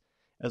Jones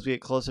as we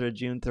get closer to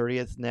June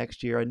 30th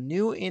next year. A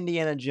new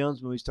Indiana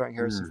Jones movie starring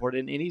Harrison Mm. Ford,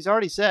 and he's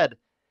already said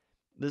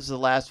this is the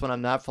last one.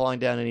 I'm not falling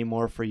down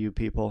anymore for you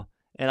people,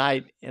 and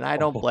I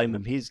don't blame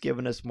him. He's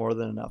given us more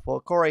than enough.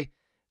 Well, Corey,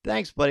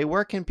 thanks, buddy.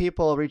 Where can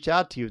people reach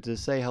out to you to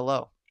say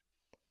hello?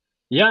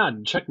 Yeah,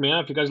 check me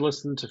out. If you guys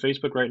listen to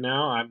Facebook right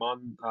now, I'm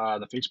on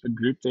the Facebook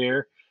group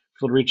there.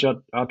 Feel to reach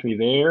out to me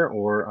there,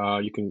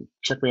 or you can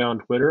check me out on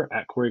Twitter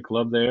at Corey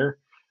Club there.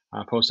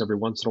 I post every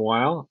once in a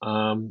while.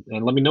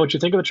 And let me know what you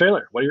think of the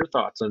trailer. What are your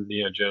thoughts on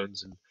Indiana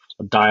Jones and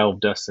a Dial of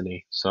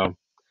Destiny? So,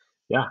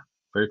 yeah,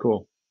 very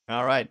cool.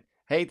 All right.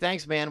 Hey,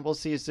 thanks, man. We'll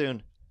see you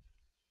soon.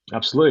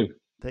 Absolutely.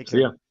 Take See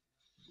care.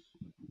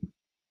 ya.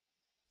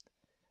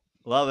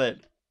 Love it.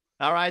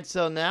 All right,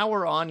 so now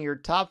we're on your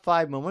top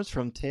 5 moments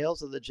from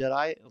Tales of the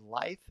Jedi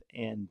Life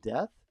and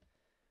Death.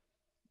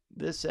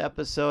 This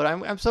episode,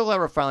 I'm so glad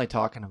we're finally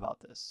talking about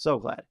this. So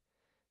glad.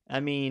 I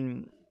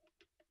mean,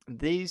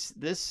 this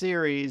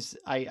series,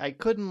 I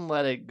couldn't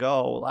let it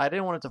go. I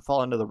didn't want it to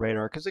fall under the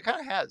radar because it kind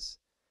of has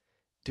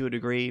to a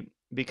degree.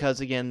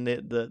 Because again,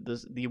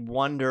 the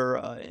wonder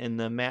and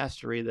the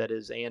mastery that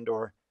is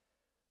Andor,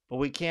 but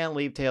we can't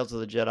leave Tales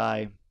of the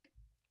Jedi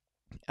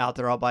out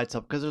there all by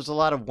itself because there's a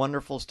lot of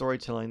wonderful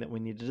storytelling that we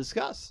need to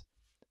discuss.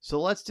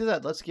 So let's do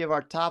that. Let's give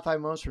our top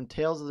 5 moments from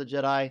Tales of the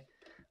Jedi,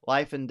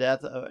 Life and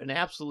Death. An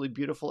absolutely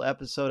beautiful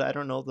episode. I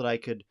don't know that I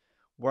could,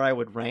 where I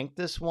would rank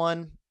this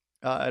one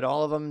at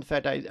all of them. In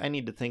fact, I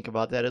need to think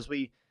about that as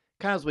we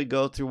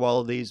go through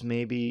all of these.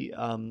 Maybe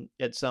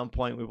at some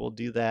point we will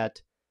do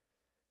that,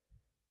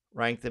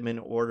 rank them in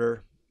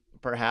order,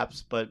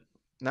 perhaps, but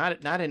not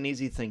an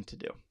easy thing to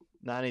do.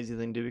 Not an easy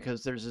thing to do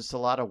because there's just a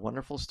lot of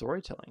wonderful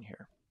storytelling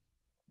here.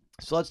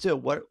 So let's do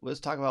it. Let's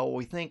talk about what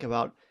we think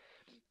about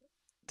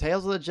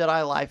Tales of the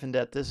Jedi: Life and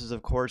Death. This is,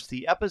 of course,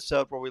 the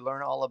episode where we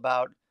learn all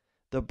about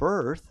the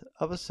birth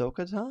of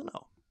Ahsoka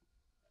Tano.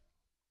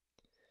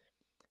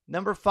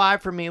 Number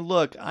 5 for me.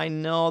 Look, I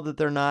know that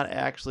they're not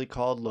actually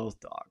called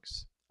Loth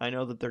dogs. I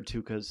know that they're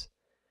Tukas,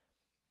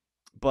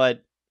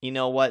 but you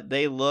know what?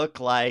 They look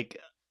like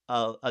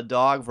a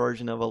dog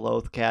version of a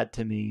Loth cat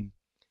to me.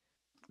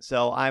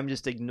 So I'm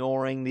just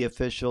ignoring the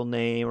official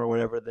name or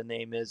whatever the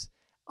name is.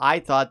 I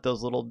thought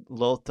those little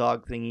Loth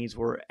dog thingies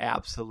were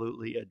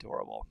absolutely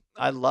adorable.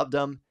 I loved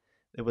them.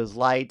 It was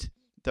light.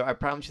 I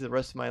promise you the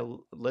rest of my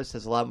list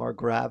has a lot more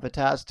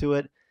gravitas to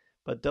it.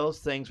 But those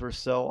things were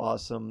so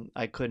awesome,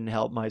 I couldn't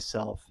help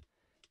myself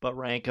but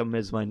rank them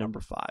as my number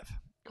 5,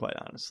 quite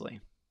honestly.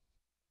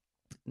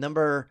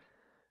 Number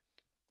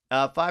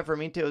 5 for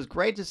me, too. It was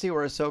great to see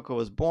where Ahsoka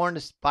was born,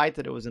 despite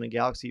that it was in a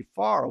galaxy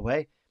far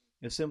away.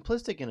 It was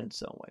simplistic in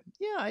its own way.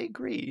 Yeah, I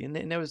agree. And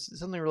there was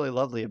something really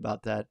lovely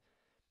about that.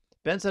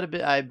 Ben said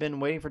I've been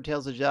waiting for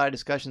Tales of Jedi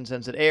discussion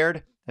since it aired.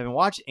 I haven't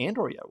watched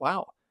Andor yet.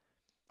 Wow.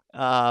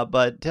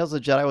 But Tales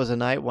of Jedi was a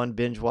night one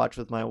binge watch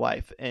with my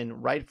wife,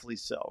 and rightfully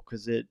so,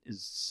 because it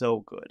is so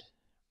good.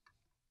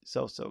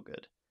 So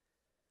good.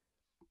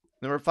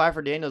 Number 5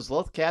 for Daniel's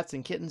Loth cats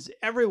and kittens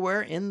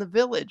everywhere in the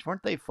village.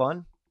 Weren't they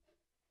fun?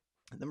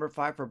 Number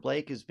 5 for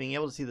Blake is being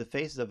able to see the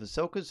faces of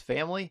Ahsoka's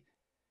family.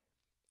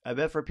 I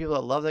bet for people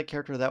that love that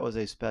character, that was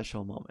a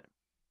special moment.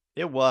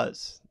 It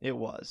was. It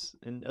was.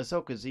 And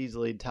Ahsoka's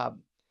easily top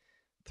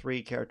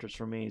 3 characters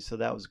for me, so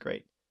that was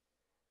great.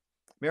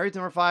 Mary's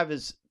number 5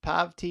 is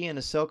Pavti and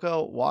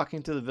Ahsoka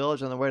walking through the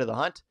village on their way to the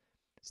hunt,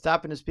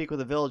 stopping to speak with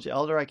a village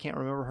elder. I can't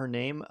remember her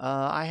name.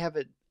 I have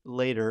it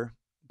later.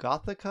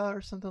 Gothica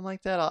or something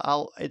like that.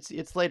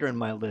 It's later in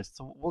my list,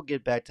 so we'll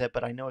get back to it,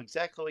 but I know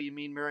exactly what you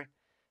mean, Mary.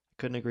 I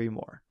couldn't agree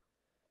more.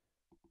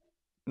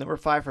 Number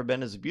 5 for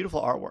Ben is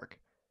beautiful artwork.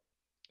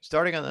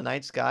 Starting on the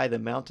night sky, the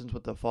mountains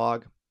with the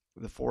fog,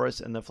 The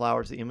forest and the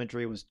flowers, the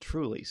imagery was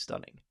truly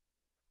stunning.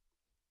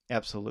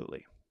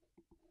 Absolutely.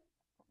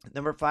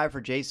 Number 5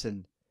 for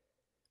Jason.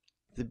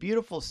 The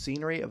beautiful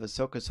scenery of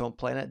Ahsoka's home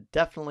planet.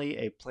 Definitely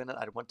a planet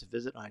I'd want to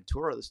visit on a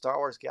tour of the Star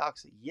Wars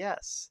galaxy.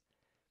 Yes.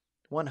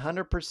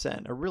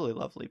 100%. A really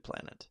lovely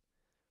planet.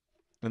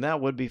 And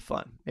that would be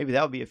fun. Maybe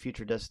that would be a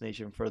future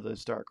destination for the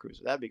Star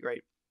Cruiser. That'd be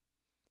great.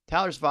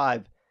 Tyler's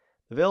 5.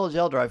 The Village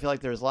Elder. I feel like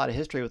there's a lot of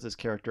history with this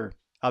character.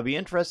 I'll be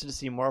interested to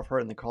see more of her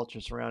and the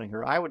culture surrounding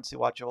her. I would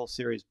watch a whole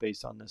series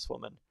based on this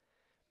woman.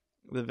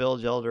 The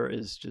Village Elder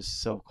is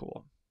just so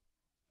cool.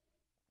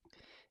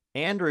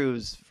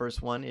 Andrew's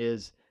first one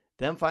is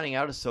them finding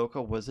out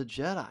Ahsoka was a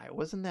Jedi.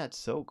 Wasn't that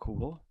so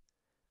cool?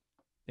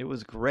 It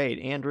was great.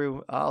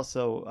 Andrew,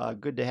 also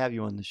good to have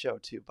you on the show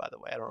too, by the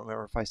way. I don't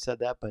remember if I said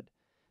that, but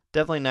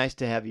definitely nice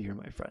to have you here,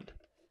 my friend.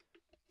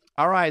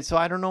 All right, so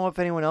I don't know if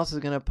anyone else is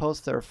going to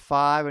post their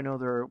 5. I know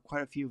there are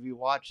quite a few of you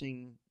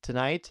watching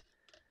tonight,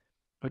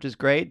 which is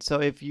great.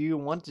 So if you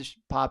want to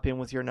pop in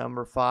with your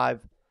number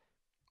 5,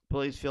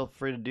 please feel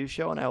free to do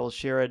so, and I will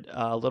share it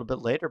a little bit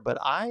later. But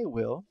I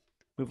will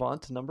move on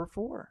to number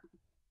 4.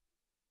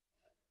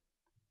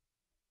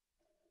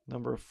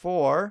 Number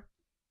 4,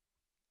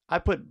 I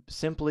put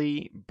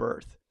simply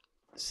birth.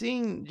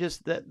 Seeing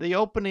just the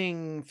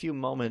opening few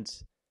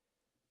moments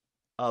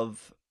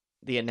of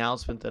the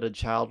announcement that a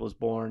child was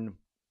born,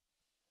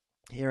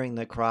 hearing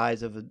the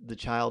cries of the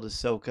child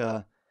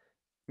Ahsoka,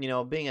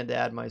 being a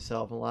dad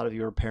myself, and a lot of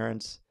you are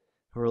parents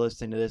who are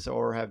listening to this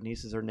or have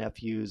nieces or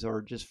nephews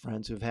or just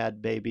friends who've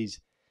had babies,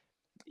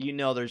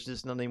 there's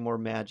just nothing more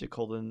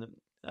magical than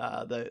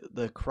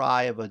the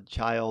cry of a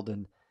child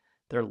and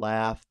their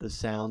laugh, the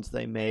sounds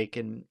they make,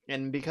 and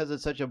because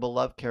it's such a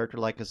beloved character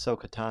like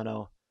Ahsoka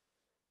Tano,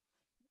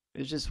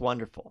 it's just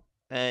wonderful.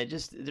 And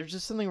there's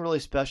just something really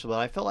special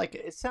about it. I felt like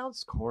it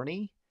sounds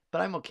corny,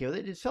 but I'm okay with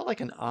it. It felt like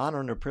an honor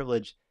and a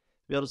privilege to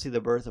be able to see the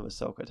birth of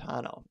Ahsoka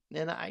Tano.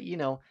 And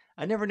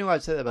I never knew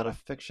I'd say that about a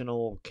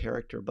fictional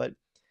character, but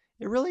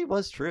it really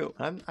was true.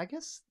 I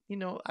guess,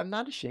 I'm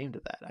not ashamed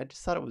of that. I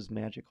just thought it was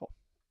magical.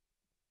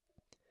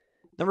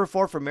 Number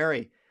 4 for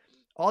Mary.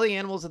 All the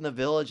animals in the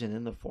village and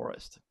in the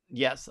forest.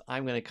 Yes,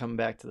 I'm going to come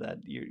back to that.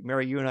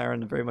 Mary, you and I are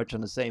very much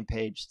on the same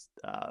page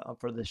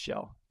for this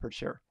show, for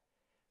sure.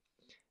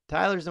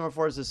 Tyler's number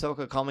 4 is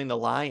Ahsoka calming the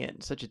lion.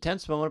 Such a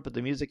tense moment, but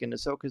the music and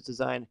Ahsoka's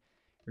design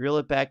reel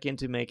it back in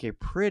to make a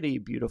pretty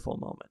beautiful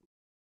moment.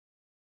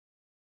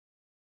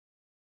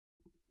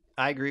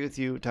 I agree with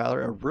you,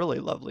 Tyler. A really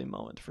lovely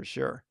moment, for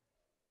sure.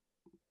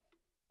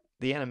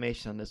 The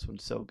animation on this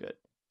one's so good.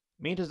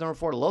 Minta's number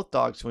 4, Loth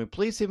Dogs. Can we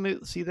please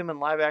see them in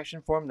live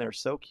action form? They're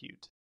so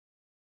cute.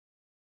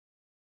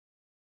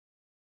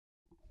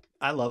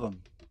 I love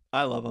them.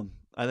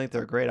 I think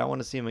they're great. I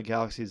want to see them at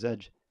Galaxy's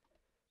Edge.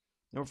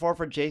 Number 4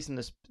 for Jason,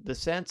 the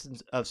sense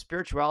of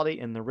spirituality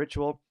in the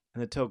ritual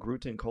and the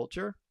Togrutan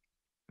culture.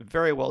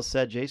 Very well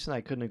said, Jason. I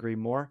couldn't agree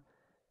more.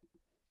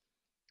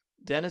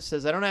 Dennis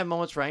says, I don't have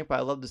moments ranked, but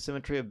I love the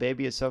symmetry of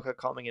baby Ahsoka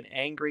calming an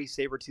angry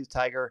saber-toothed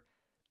tiger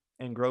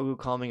and Grogu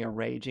calming a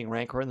raging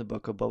rancor in the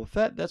Book of Boba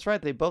Fett. That's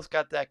right. They both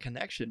got that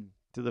connection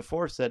to the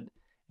Force, and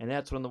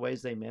that's one of the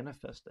ways they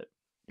manifest it.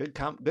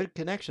 Good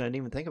connection. I didn't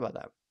even think about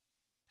that.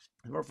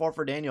 Number 4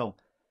 for Daniel,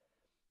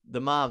 the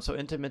mom. So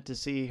intimate to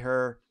see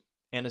her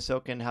and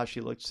Ahsoka and how she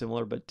looked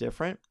similar but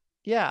different.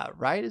 Yeah,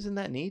 right? Isn't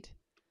that neat?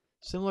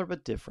 Similar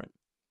but different.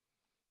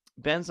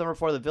 Ben's number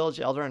 4, the village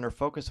elder, and her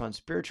focus on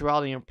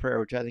spirituality and prayer,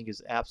 which I think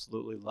is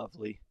absolutely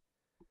lovely.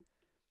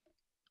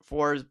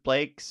 4,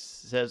 Blake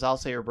says, I'll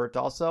say her birth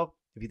also.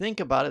 If you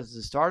think about it, it's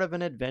the start of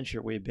an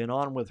adventure we've been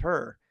on with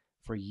her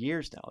for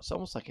years now. It's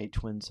almost like a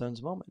twin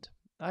sons moment.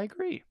 I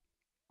agree.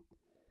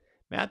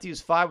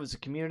 Matthew's 5 was the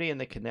community and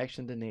the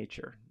connection to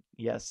nature.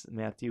 Yes,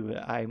 Matthew,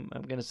 I'm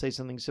going to say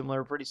something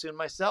similar pretty soon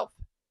myself.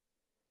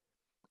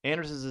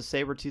 Anderson's the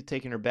saber-tooth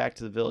taking her back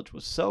to the village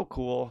was so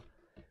cool.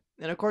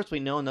 And of course, we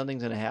know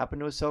nothing's going to happen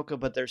to Ahsoka,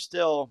 but there's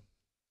still,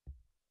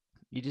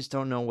 you just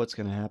don't know what's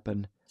going to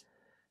happen.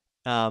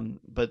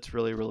 But it's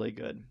really, really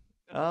good.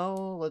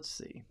 Oh, let's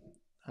see.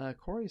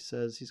 Corey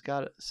says he's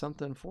got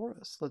something for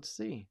us. Let's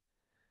see.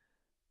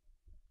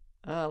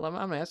 I'm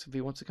going to ask if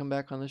he wants to come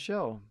back on the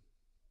show.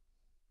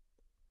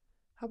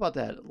 How about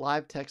that?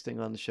 Live texting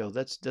on the show.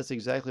 That's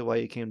exactly why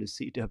you came to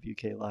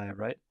CWK Live,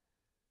 right?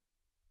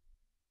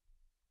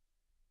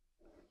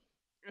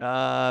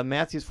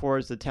 Matthew's 4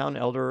 is the town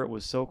elder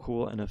was so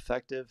cool and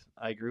effective.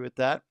 I agree with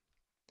that.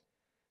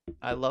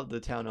 I love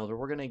the town elder.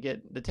 We're going to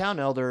get... The town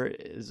elder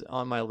is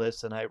on my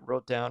list, and I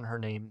wrote down her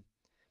name.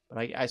 But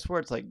I swear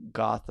it's like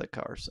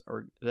Gothica,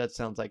 or that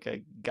sounds like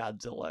a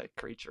Godzilla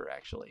creature,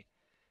 actually.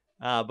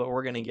 But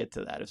we're going to get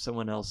to that if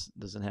someone else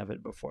doesn't have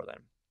it before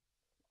then.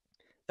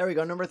 There we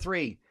go. Number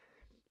 3.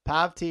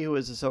 Pavti, who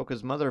is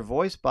Ahsoka's mother,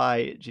 voiced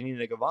by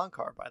Janina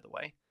Gavankar, by the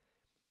way.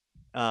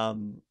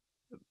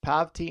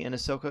 Pavti and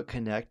Ahsoka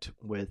connect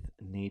with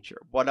nature.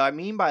 What I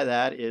mean by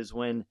that is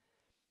when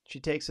she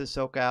takes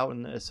Ahsoka out,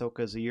 and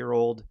Ahsoka's a year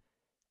old,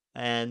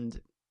 and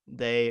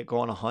they go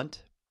on a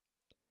hunt.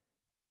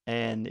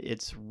 And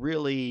it's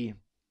really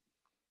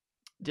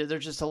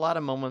there's just a lot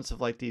of moments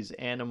of like these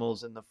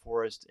animals in the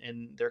forest,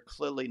 and they're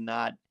clearly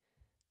not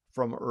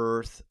from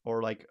Earth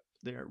or like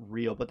they're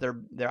real, but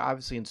they're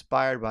obviously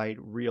inspired by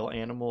real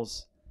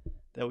animals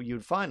that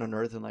you'd find on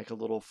Earth in like a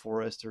little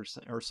forest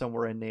or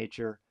somewhere in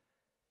nature.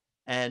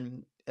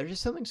 And there's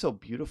just something so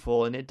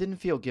beautiful, and it didn't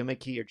feel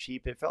gimmicky or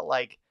cheap. It felt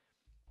like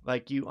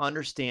you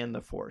understand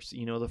the Force.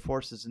 You know, the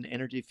Force is an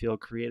energy field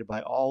created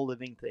by all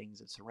living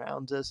things. It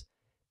surrounds us,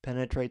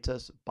 penetrates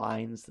us,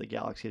 binds the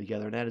galaxy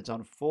together, and that is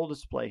on full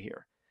display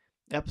here.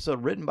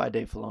 Episode written by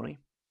Dave Filoni,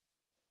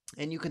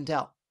 and you can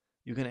tell,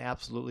 you can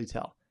absolutely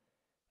tell.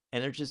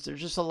 And there's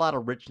just a lot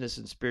of richness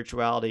and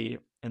spirituality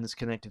in this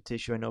connective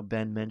tissue. I know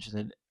Ben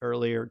mentioned it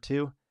earlier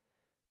too,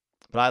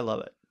 but I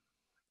love it.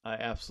 I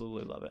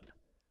absolutely love it.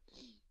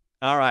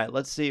 All right,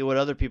 let's see what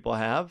other people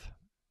have.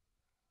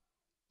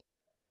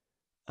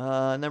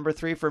 Number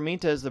 3 for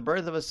Minta is the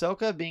birth of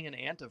Ahsoka. Being an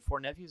aunt of 4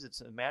 nephews,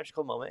 it's a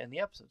magical moment in the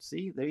episode.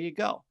 See, there you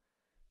go.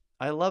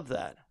 I love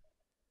that.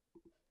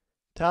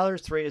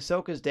 Tyler's 3,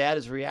 Ahsoka's dad,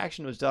 his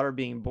reaction to his daughter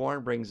being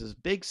born brings this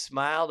big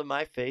smile to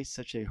my face.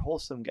 Such a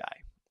wholesome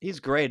guy. He's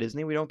great, isn't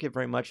he? We don't get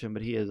very much of him,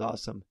 but he is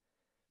awesome.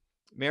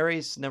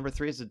 Mary's number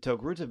 3 is the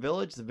Togruta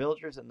village, the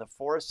villagers and the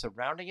forest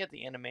surrounding it.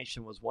 The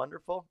animation was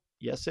wonderful.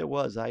 Yes, it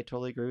was. I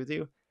totally agree with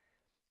you.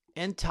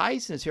 And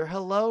Tyson is here.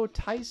 Hello,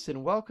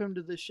 Tyson. Welcome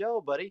to the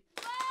show, buddy.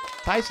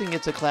 Tyson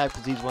gets a clap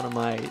because he's one of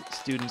my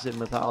students in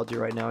mythology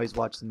right now. He's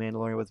watched The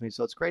Mandalorian with me,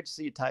 so it's great to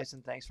see you,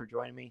 Tyson. Thanks for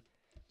joining me.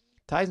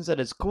 Tyson said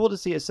it's cool to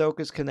see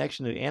Ahsoka's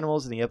connection to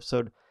animals in the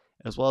episode,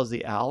 as well as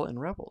the owl in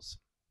Rebels.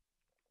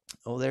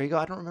 Oh, there you go.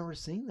 I don't remember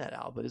seeing that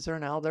owl, but is there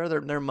an owl there?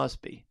 There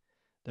must be.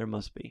 There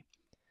must be.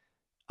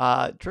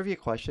 Trivia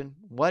question: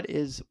 What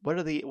is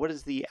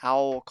the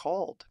owl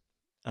called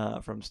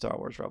from Star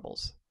Wars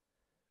Rebels?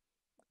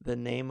 The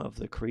name of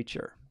the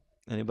creature.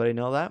 Anybody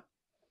know that?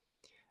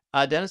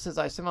 Dennis says,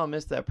 I somehow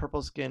missed that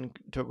purple skin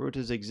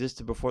Togrutas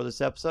existed before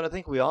this episode. I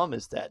think we all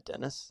missed that,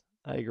 Dennis.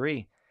 I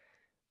agree.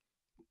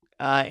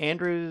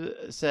 Andrew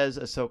says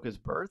Ahsoka's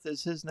birth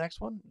is his next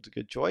one. It's a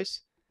good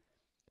choice.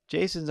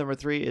 Jason's number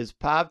 3 is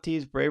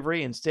Pavti's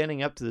bravery in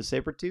standing up to the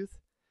Sabretooth,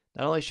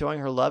 not only showing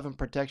her love and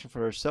protection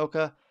for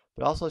Ahsoka,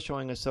 but also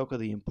showing Ahsoka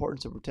the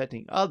importance of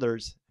protecting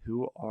others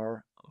who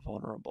are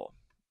vulnerable.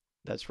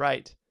 That's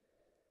right.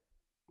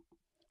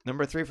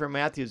 Number 3 for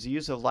Matthew is the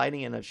use of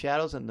lighting and of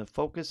shadows and the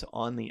focus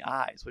on the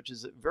eyes, which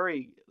is a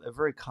very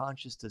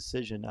conscious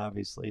decision,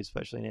 obviously,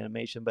 especially in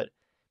animation, but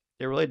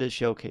it really does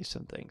showcase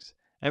some things.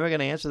 Am I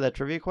going to answer that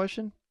trivia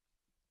question?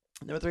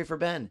 Number 3 for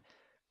Ben.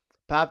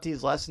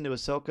 Pavti's lesson to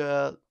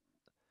Ahsoka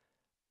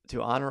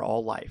to honor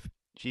all life.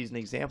 She's an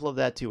example of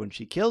that too. When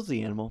she kills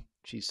the animal,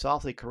 she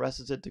softly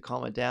caresses it to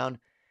calm it down,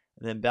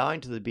 and then bowing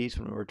to the beast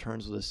when it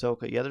returns with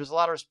Ahsoka. Yeah, there's a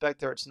lot of respect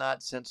there. It's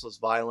not senseless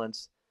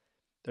violence.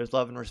 There's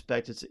love and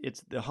respect.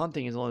 It's the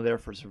hunting is only there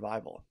for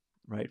survival,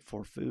 right?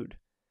 For food.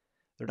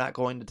 They're not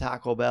going to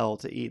Taco Bell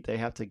to eat. They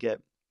have to get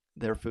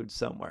their food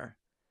somewhere.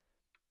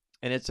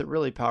 And it's a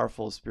really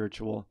powerful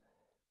spiritual.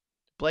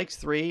 Blake's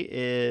 3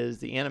 is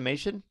the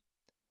animation.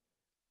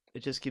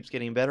 It just keeps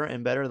getting better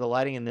and better. The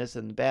lighting in this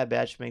and the Bad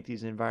Batch make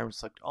these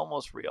environments look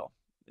almost real.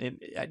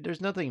 There's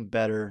nothing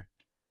better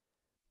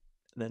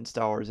than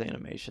Star Wars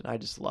animation. I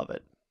just love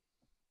it.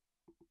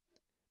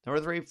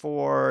 Number 3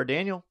 for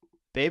Daniel.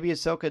 Baby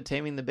Ahsoka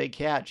taming the big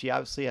cat. She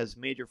obviously has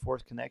major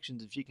Force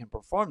connections if she can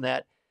perform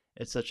that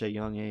at such a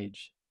young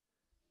age.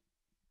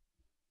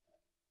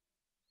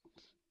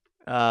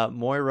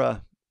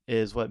 Moira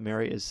is what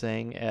Mary is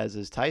saying, as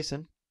is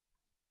Tyson.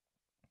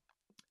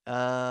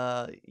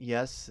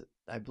 Yes,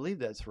 I believe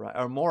that's right.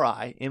 Or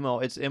Morai.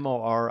 It's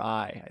Mori,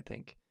 I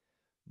think.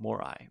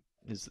 Morai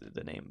is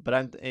the name.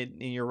 But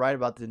and you're right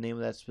about the name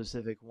of that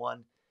specific one.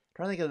 I'm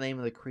trying to think of the name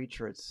of the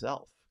creature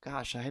itself.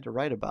 Gosh, I had to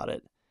write about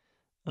it.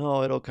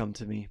 Oh, it'll come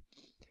to me.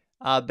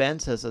 Ben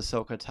says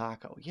Ahsoka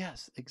Taco.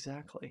 Yes,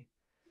 exactly.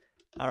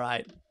 All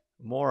right.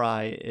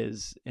 Morai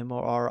is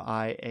Moria,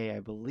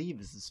 I believe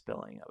is the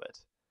spelling of it.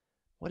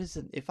 What is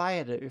it? If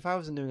I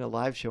wasn't doing a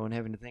live show and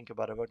having to think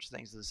about a bunch of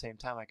things at the same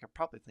time, I could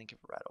probably think of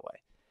it right away.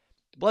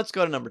 But let's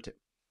go to number 2.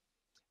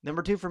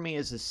 Number 2 for me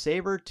is the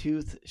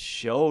Sabertooth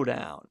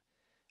Showdown.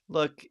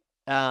 Look,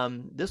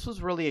 this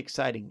was really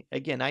exciting.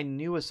 Again, I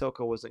knew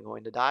Ahsoka wasn't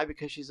going to die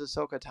because she's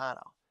Ahsoka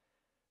Tano.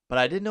 But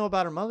I didn't know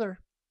about her mother,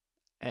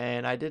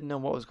 and I didn't know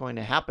what was going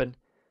to happen.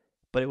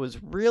 But it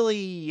was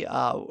really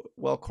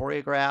well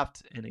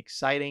choreographed and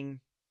exciting.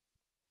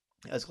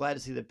 I was glad to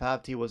see that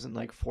Pavti wasn't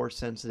like Force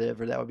sensitive,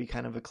 or that would be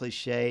kind of a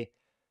cliche.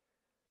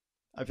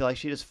 I feel like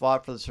she just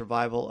fought for the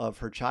survival of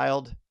her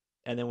child.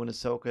 And then when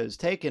Ahsoka is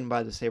taken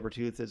by the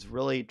Sabertooth, it's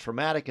really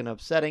traumatic and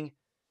upsetting.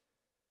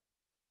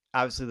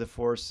 Obviously, the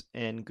Force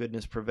and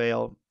goodness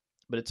prevail.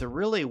 But it's a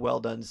really well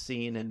done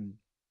scene and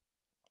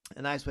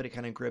a nice way to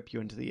kind of grip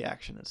you into the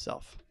action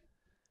itself.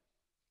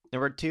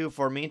 Number 2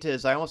 for Minta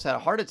is I almost had a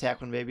heart attack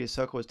when baby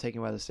Ahsoka was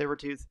taken by the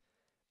Sabertooth.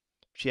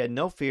 She had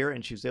no fear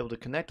and she was able to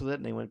connect with it,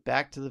 and they went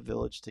back to the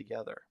village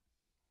together.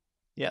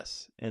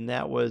 Yes, and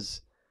that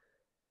was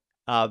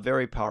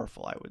very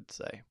powerful, I would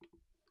say.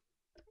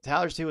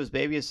 Tyler's 2 was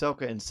Baby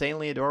Ahsoka,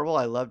 insanely adorable.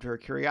 I loved her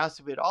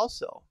curiosity, but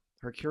also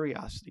her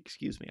curiosity.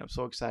 Excuse me. I'm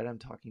so excited. I'm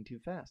talking too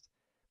fast.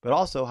 But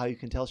also how you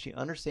can tell she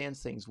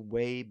understands things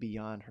way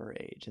beyond her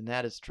age, and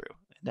that is true.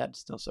 And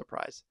that's no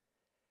surprise.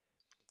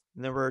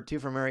 Number 2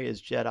 for Mary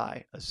is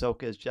Jedi.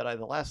 Ahsoka is Jedi.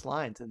 The last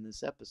lines in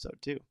this episode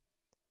too.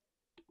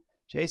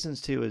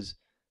 Jason's 2 is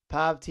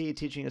Pavti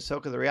teaching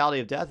Ahsoka the reality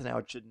of death and how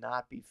it should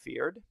not be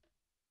feared.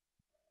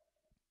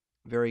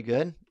 Very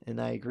good, and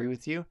I agree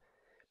with you.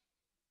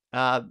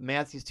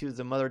 Matthew's 2 is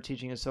the mother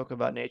teaching Ahsoka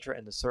about nature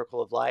and the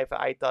circle of life.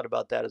 I thought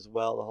about that as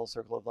well, the whole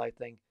circle of life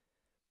thing.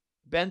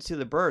 Ben's to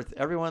the birth.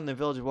 Everyone in the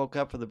village woke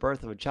up for the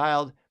birth of a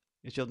child.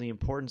 It showed the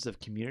importance of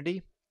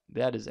community.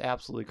 That is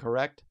absolutely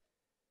correct.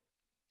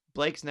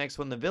 Blake's next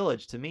one, the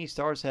village. To me,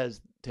 Star Wars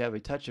has to have a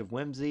touch of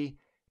whimsy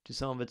to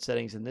some of its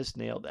settings, and this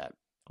nailed that.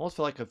 Almost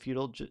felt like a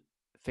feudal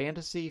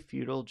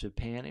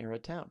Japan era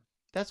town.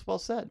 That's well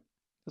said.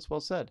 That's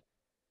well said.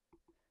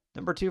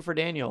 Number 2 for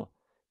Daniel.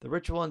 The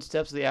ritual and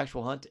steps of the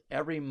actual hunt.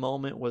 Every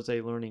moment was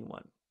a learning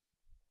one.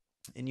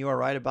 And you are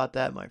right about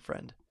that, my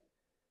friend.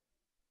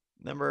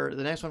 The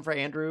next one for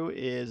Andrew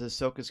is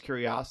Ahsoka's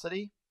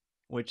curiosity,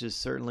 which is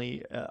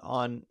certainly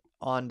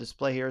on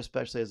display here,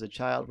 especially as a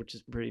child, which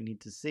is pretty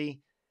neat to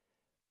see.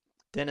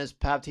 Dennis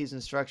Pavti's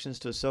instructions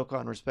to Ahsoka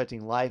on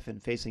respecting life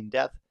and facing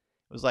death.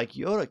 It was like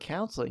Yoda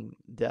counseling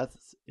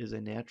death is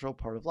a natural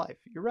part of life.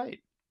 You're right.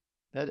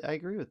 I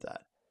agree with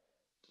that.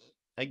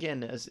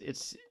 Again,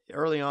 it's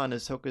early on,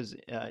 Ahsoka's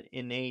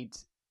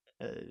innate,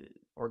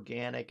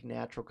 organic,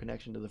 natural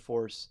connection to the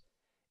Force,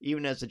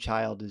 even as a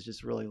child, is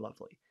just really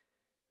lovely.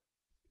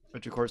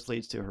 Which, of course,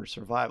 leads to her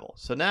survival.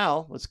 So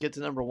now, let's get to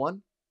number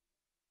 1.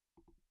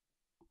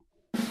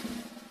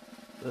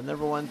 The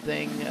number one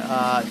thing,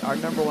 our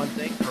number one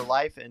thing for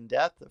life and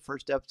death, the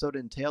first episode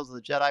in Tales of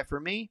the Jedi for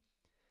me,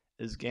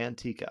 is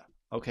Gantika.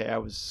 Okay, I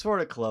was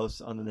sort of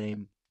close on the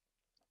name.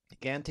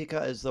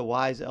 Gantika is the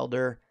wise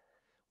elder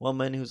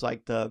woman who's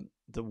like the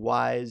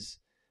wise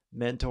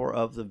mentor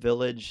of the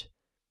village,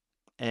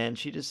 and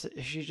she's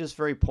just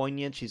very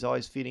poignant. She's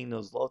always feeding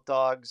those loth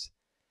dogs,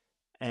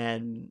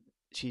 and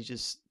she's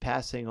just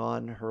passing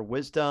on her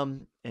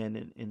wisdom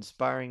and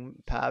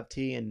inspiring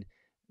Pavti and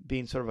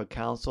being sort of a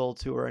counsel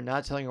to her, and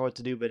not telling her what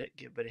to do,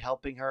 but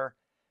helping her,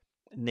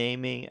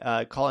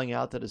 calling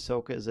out that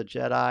Ahsoka is a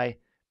Jedi.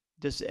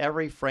 Just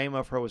every frame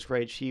of her was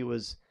great. She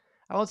was,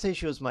 I won't say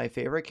she was my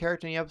favorite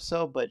character in the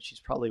episode, but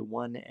she's probably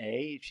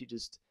 1A.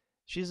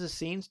 She's a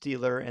scene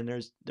stealer, and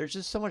there's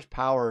just so much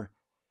power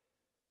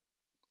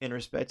in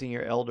respecting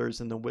your elders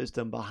and the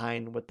wisdom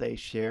behind what they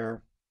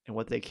share and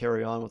what they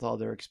carry on with all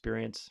their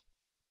experience,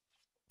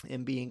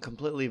 and being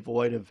completely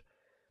void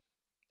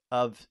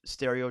of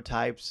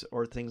stereotypes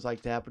or things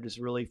like that, but just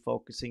really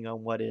focusing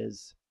on what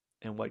is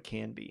and what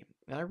can be.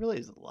 And I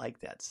really like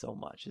that so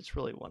much. It's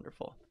really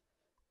wonderful.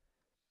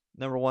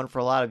 Number 1 for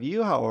a lot of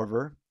you,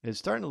 however, is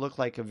starting to look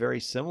like a very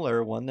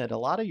similar one that a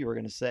lot of you are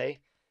going to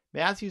say.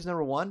 Matthew's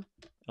number 1.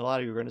 A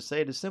lot of you are going to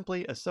say it is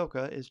simply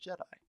Ahsoka is Jedi.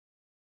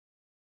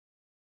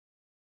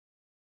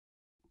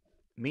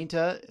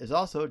 Minta is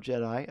also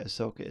Jedi.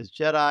 Ahsoka is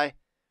Jedi.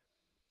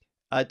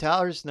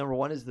 Tyler's number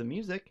 1 is the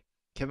music.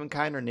 Kevin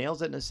Kiner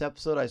nails it in this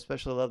episode. I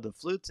especially love the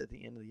flutes at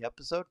the end of the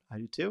episode. I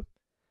do too.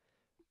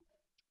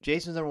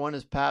 Jason's number 1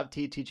 is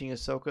Pavti teaching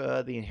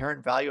Ahsoka the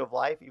inherent value of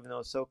life. Even though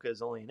Ahsoka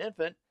is only an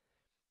infant,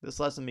 this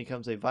lesson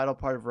becomes a vital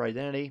part of her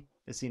identity.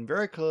 It's seen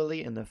very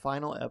clearly in the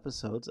final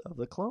episodes of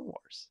the Clone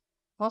Wars.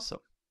 Awesome.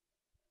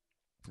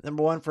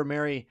 Number 1 for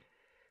Mary,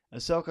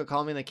 Ahsoka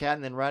calming the cat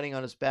and then riding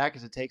on his back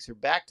as it takes her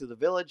back to the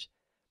village.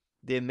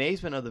 The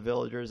amazement of the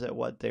villagers at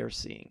what they're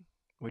seeing,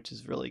 which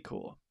is really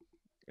cool.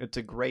 It's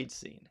a great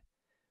scene.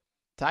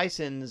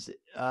 Tyson's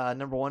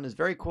number 1 is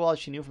very cool, as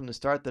she knew from the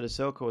start that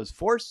Ahsoka was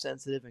force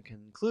sensitive and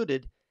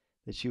concluded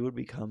that she would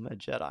become a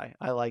Jedi.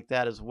 I like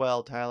that as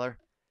well, Tyler.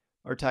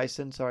 Or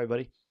Tyson, sorry,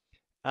 buddy.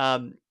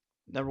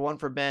 Number 1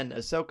 for Ben,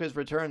 Ahsoka's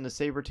return. The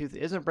Sabertooth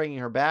isn't bringing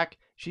her back.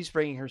 She's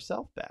bringing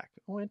herself back.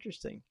 Oh,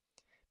 interesting.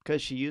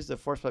 Because she used the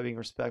Force by being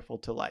respectful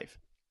to life.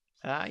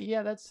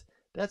 Yeah,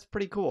 that's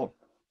pretty cool.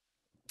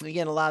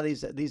 Again, a lot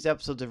of these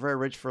episodes are very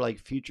rich for like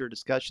future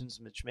discussions,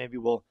 which maybe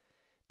we'll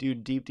do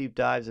deep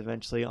dives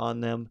eventually on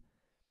them.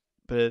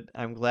 But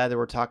I'm glad that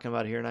we're talking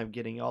about it here, and I'm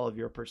getting all of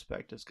your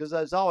perspectives. Because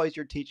as always,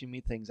 you're teaching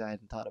me things I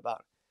hadn't thought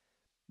about.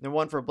 Number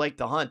 1 for Blake,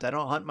 the hunt. I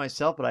don't hunt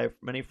myself, but I have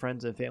many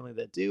friends and family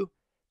that do.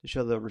 To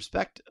show the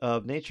respect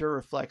of nature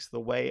reflects the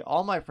way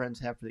all my friends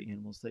have for the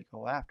animals they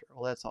go after.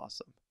 Well, that's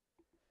awesome.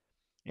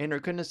 Andrew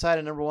couldn't decide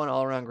a number 1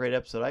 all-around great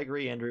episode. I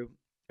agree, Andrew.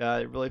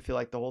 I really feel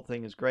like the whole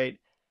thing is great.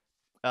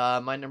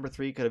 My number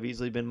 3 could have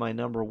easily been my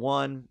number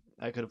 1.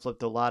 I could have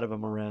flipped a lot of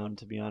them around,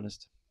 to be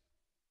honest.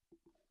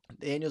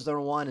 Daniel's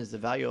number 1 is the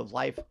value of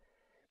life,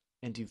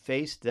 and to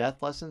face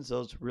death lessons.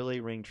 Those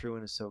really ring true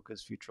in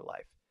Ahsoka's future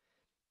life.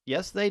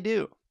 Yes, they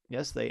do.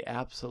 Yes, they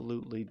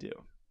absolutely do.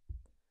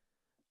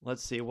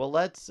 Let's see. Well,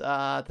 let's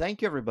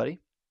thank you,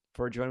 everybody,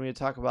 for joining me to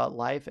talk about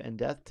Life and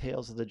Death,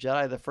 Tales of the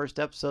Jedi, the first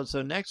episode.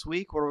 So next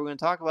week, what are we going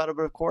to talk about?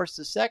 But of course,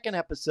 the second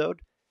episode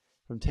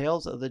from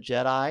Tales of the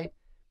Jedi,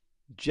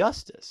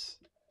 Justice.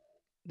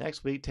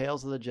 next week,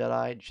 Tales of the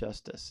Jedi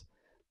Justice.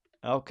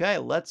 Okay,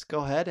 let's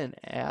go ahead and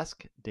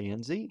ask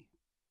Dan Z.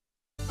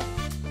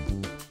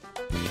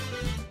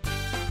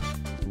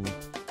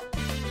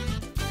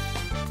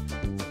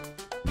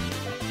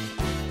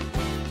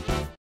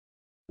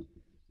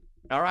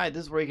 All right,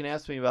 this is where you can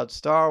ask me about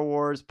Star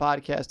Wars,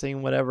 podcasting,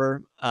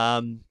 whatever.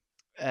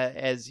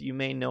 As you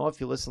may know,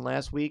 if you listened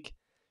last week,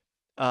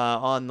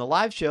 on the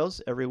live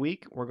shows every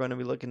week, we're going to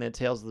be looking at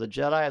Tales of the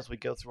Jedi as we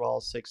go through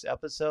all 6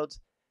 episodes.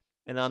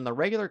 And on the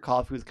regular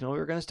Coffee with Kenobi,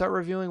 we're going to start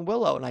reviewing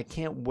Willow. And I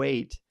can't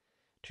wait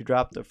to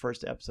drop the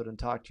first episode and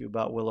talk to you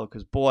about Willow,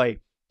 because boy,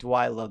 do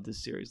I love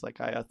this series.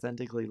 Like, I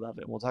authentically love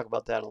it. And we'll talk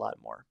about that a lot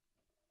more.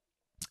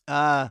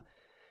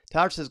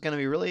 Towers is going to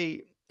be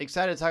really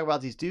excited to talk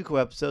about these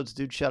Dooku episodes.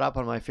 Dude, shut up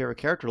on my favorite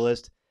character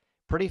list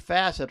pretty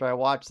fast after I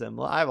watch them.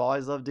 I've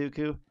always loved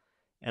Dooku,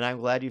 and I'm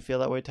glad you feel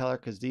that way, Tyler,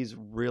 because these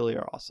really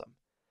are awesome.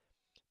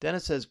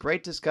 Dennis says,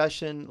 great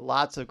discussion,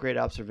 lots of great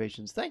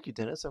observations. Thank you,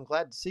 Dennis. I'm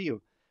glad to see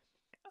you.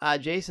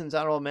 Jason's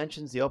honorable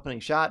mentions, the opening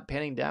shot,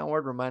 panning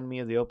downward, reminded me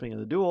of the opening of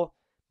The Duel,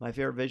 my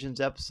favorite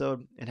Visions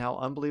episode, and how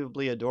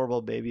unbelievably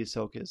adorable baby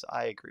Ahsoka is.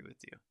 I agree with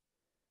you.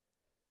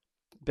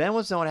 Ben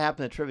wants to know what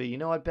happened to trivia. You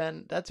know what,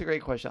 Ben? That's a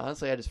great question.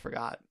 Honestly, I just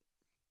forgot.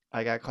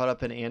 I got caught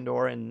up in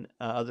Andor and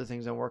other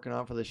things I'm working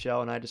on for the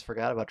show, and I just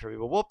forgot about trivia.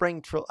 But we'll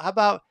bring how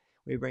about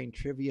we bring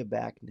trivia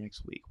back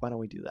next week? Why don't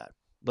we do that?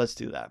 Let's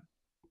do that.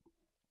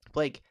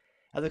 Blake,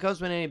 have the Cubs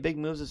been any big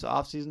moves this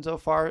offseason so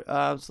far?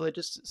 So they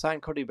just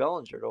signed Cody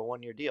Bellinger to a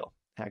 1-year deal,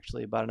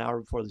 actually, about an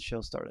hour before the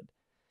show started.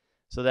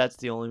 So that's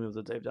the only move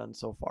that they've done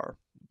so far,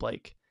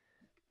 Blake.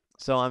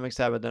 So I'm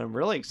excited about that. I'm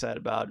really excited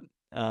about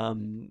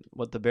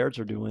what the Bears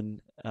are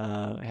doing,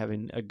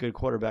 having a good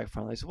quarterback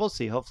finally. So we'll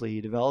see. Hopefully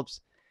he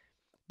develops.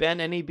 Ben,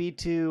 any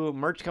B2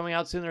 merch coming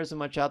out soon? There isn't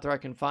much out there I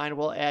can find.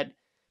 Well, at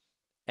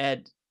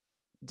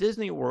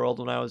Disney World,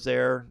 when I was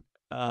there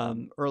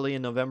early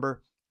in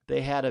November,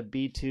 they had a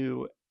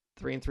B2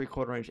 3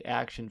 3/4 inch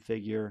action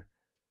figure.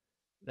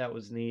 That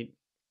was neat.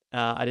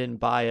 I didn't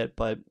buy it,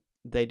 but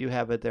they do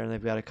have it there, and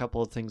they've got a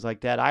couple of things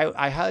like that.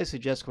 I highly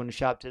suggest going to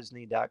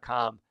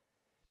shopdisney.com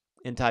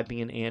and typing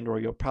in Andor.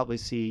 You'll probably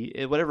see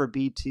whatever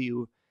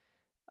B2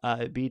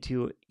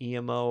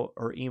 EMO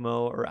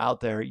or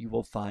out there, you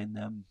will find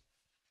them,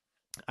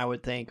 I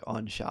would think,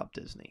 on Shop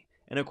Disney.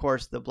 And of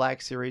course, the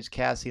Black Series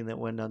casting that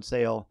went on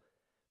sale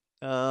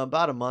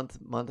about a month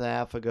and a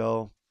half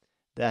ago,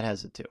 that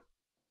has it too.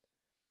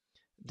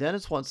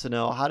 Dennis wants to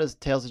know, how does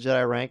Tales of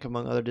Jedi rank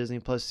among other Disney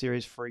Plus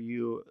series for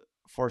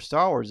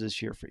Star Wars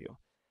this year for you?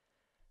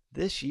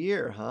 This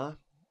year, huh?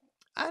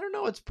 I don't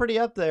know. It's pretty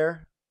up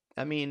there.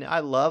 I mean, I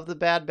love The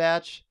Bad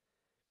Batch,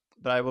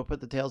 but I will put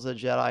the Tales of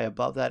the Jedi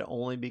above that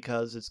only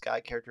because it's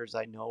got characters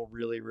I know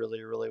really,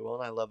 really, really well,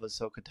 and I love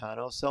Ahsoka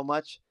Tano so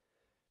much.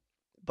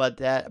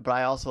 But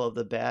I also love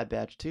The Bad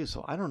Batch too.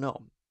 So I don't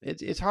know.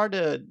 It's hard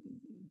to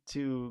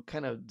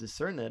kind of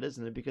discern that,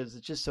 isn't it? Because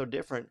it's just so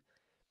different.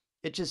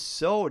 It's just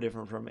so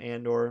different from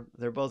Andor.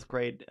 They're both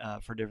great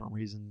for different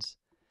reasons.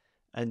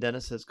 And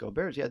Dennis says, go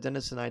Bears. Yeah,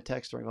 Dennis and I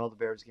text during all the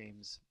Bears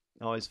games.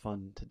 Always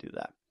fun to do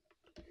that.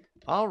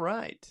 All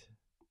right.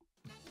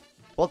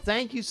 Well,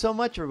 thank you so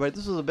much, everybody.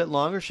 This was a bit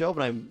longer show,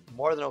 but I'm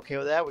more than okay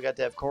with that. We got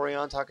to have Corey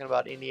on talking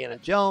about Indiana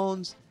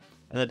Jones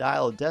and the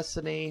Dial of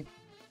Destiny,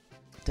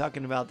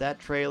 talking about that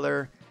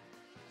trailer,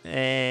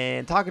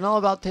 and talking all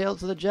about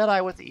Tales of the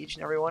Jedi with each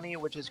and every one of you,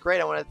 which is great.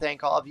 I want to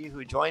thank all of you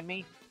who joined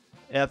me.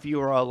 If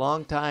you are a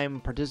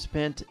longtime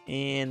participant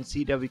in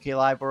CWK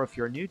Live, or if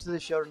you're new to the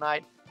show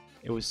tonight,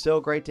 it was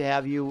so great to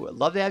have you.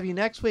 Love to have you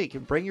next week.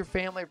 And bring your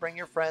family, bring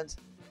your friends.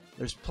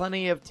 There's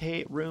plenty of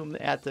room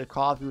at the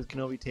Coffee with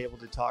Kenobi table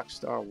to talk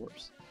Star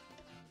Wars.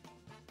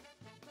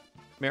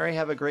 Mary,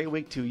 have a great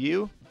week to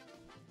you.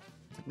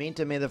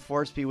 Meantime, may the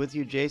Force be with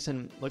you.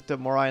 Jason looked up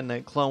more in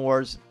the Clone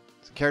Wars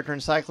character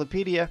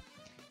encyclopedia.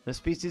 The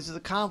species is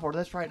a convor.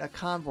 That's right, a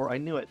convor. I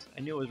knew it.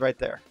 I knew it was right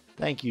there.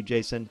 Thank you,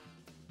 Jason.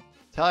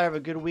 Tyler, have a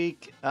good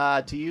week.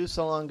 To you,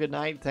 so long, good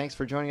night. Thanks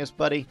for joining us,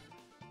 buddy.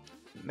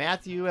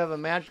 Matthew, have a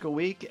magical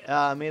week.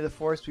 May the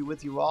Force be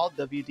with you all.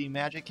 WD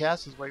Magic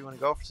Cast is where you want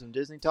to go for some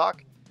Disney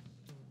talk.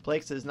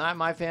 Blake says, not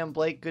my fan.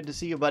 Blake, good to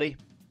see you, buddy.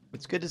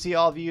 It's good to see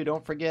all of you.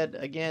 Don't forget,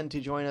 again, to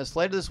join us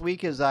later this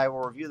week as I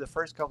will review the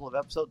first couple of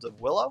episodes of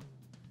Willow.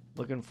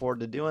 Looking forward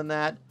to doing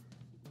that.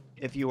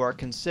 If you are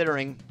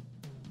considering,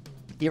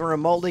 even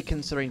remotely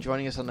considering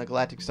joining us on the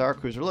Galactic Star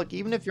Cruiser, look,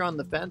 even if you're on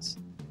the fence,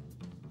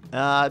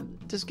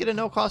 just get a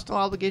no-cost,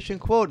 no-obligation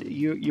quote.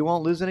 You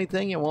won't lose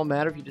anything. It won't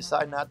matter if you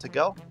decide not to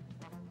go.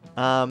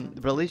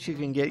 But at least you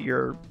can get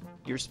your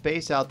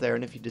space out there.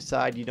 And if you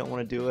decide you don't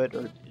want to do it,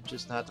 or it's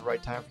just not the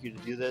right time for you to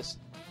do this,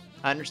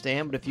 I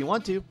understand. But if you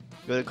want to,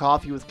 go to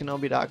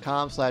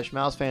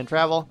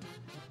coffeewithkenobi.com/mousefantravel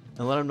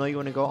and let them know you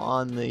want to go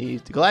on the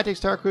Galactic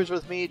Star Cruiser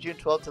with me June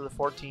 12th to the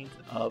 14th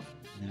of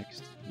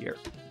next year.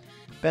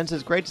 Ben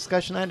says, great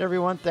discussion night,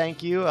 everyone.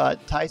 Thank you.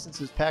 Tyson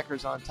says,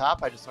 Packers on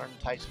top. I just learned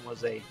Tyson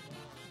was a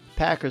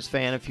Packers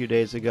fan a few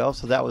days ago,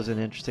 so that was an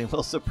interesting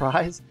little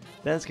surprise.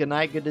 Dennis, good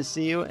night. Good to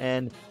see you.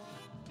 And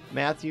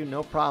Matthew,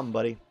 no problem,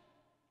 buddy.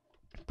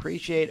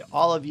 appreciate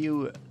all of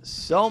you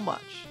so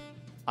much.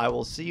 I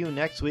will see you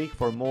next week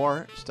for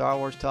more Star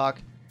Wars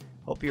talk.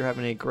 Hope you're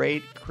having a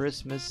great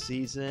Christmas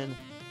season.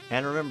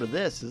 And remember,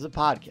 this is a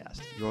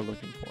podcast you're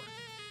looking for.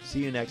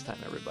 See you next time,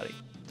 everybody.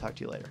 Talk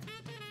to you later.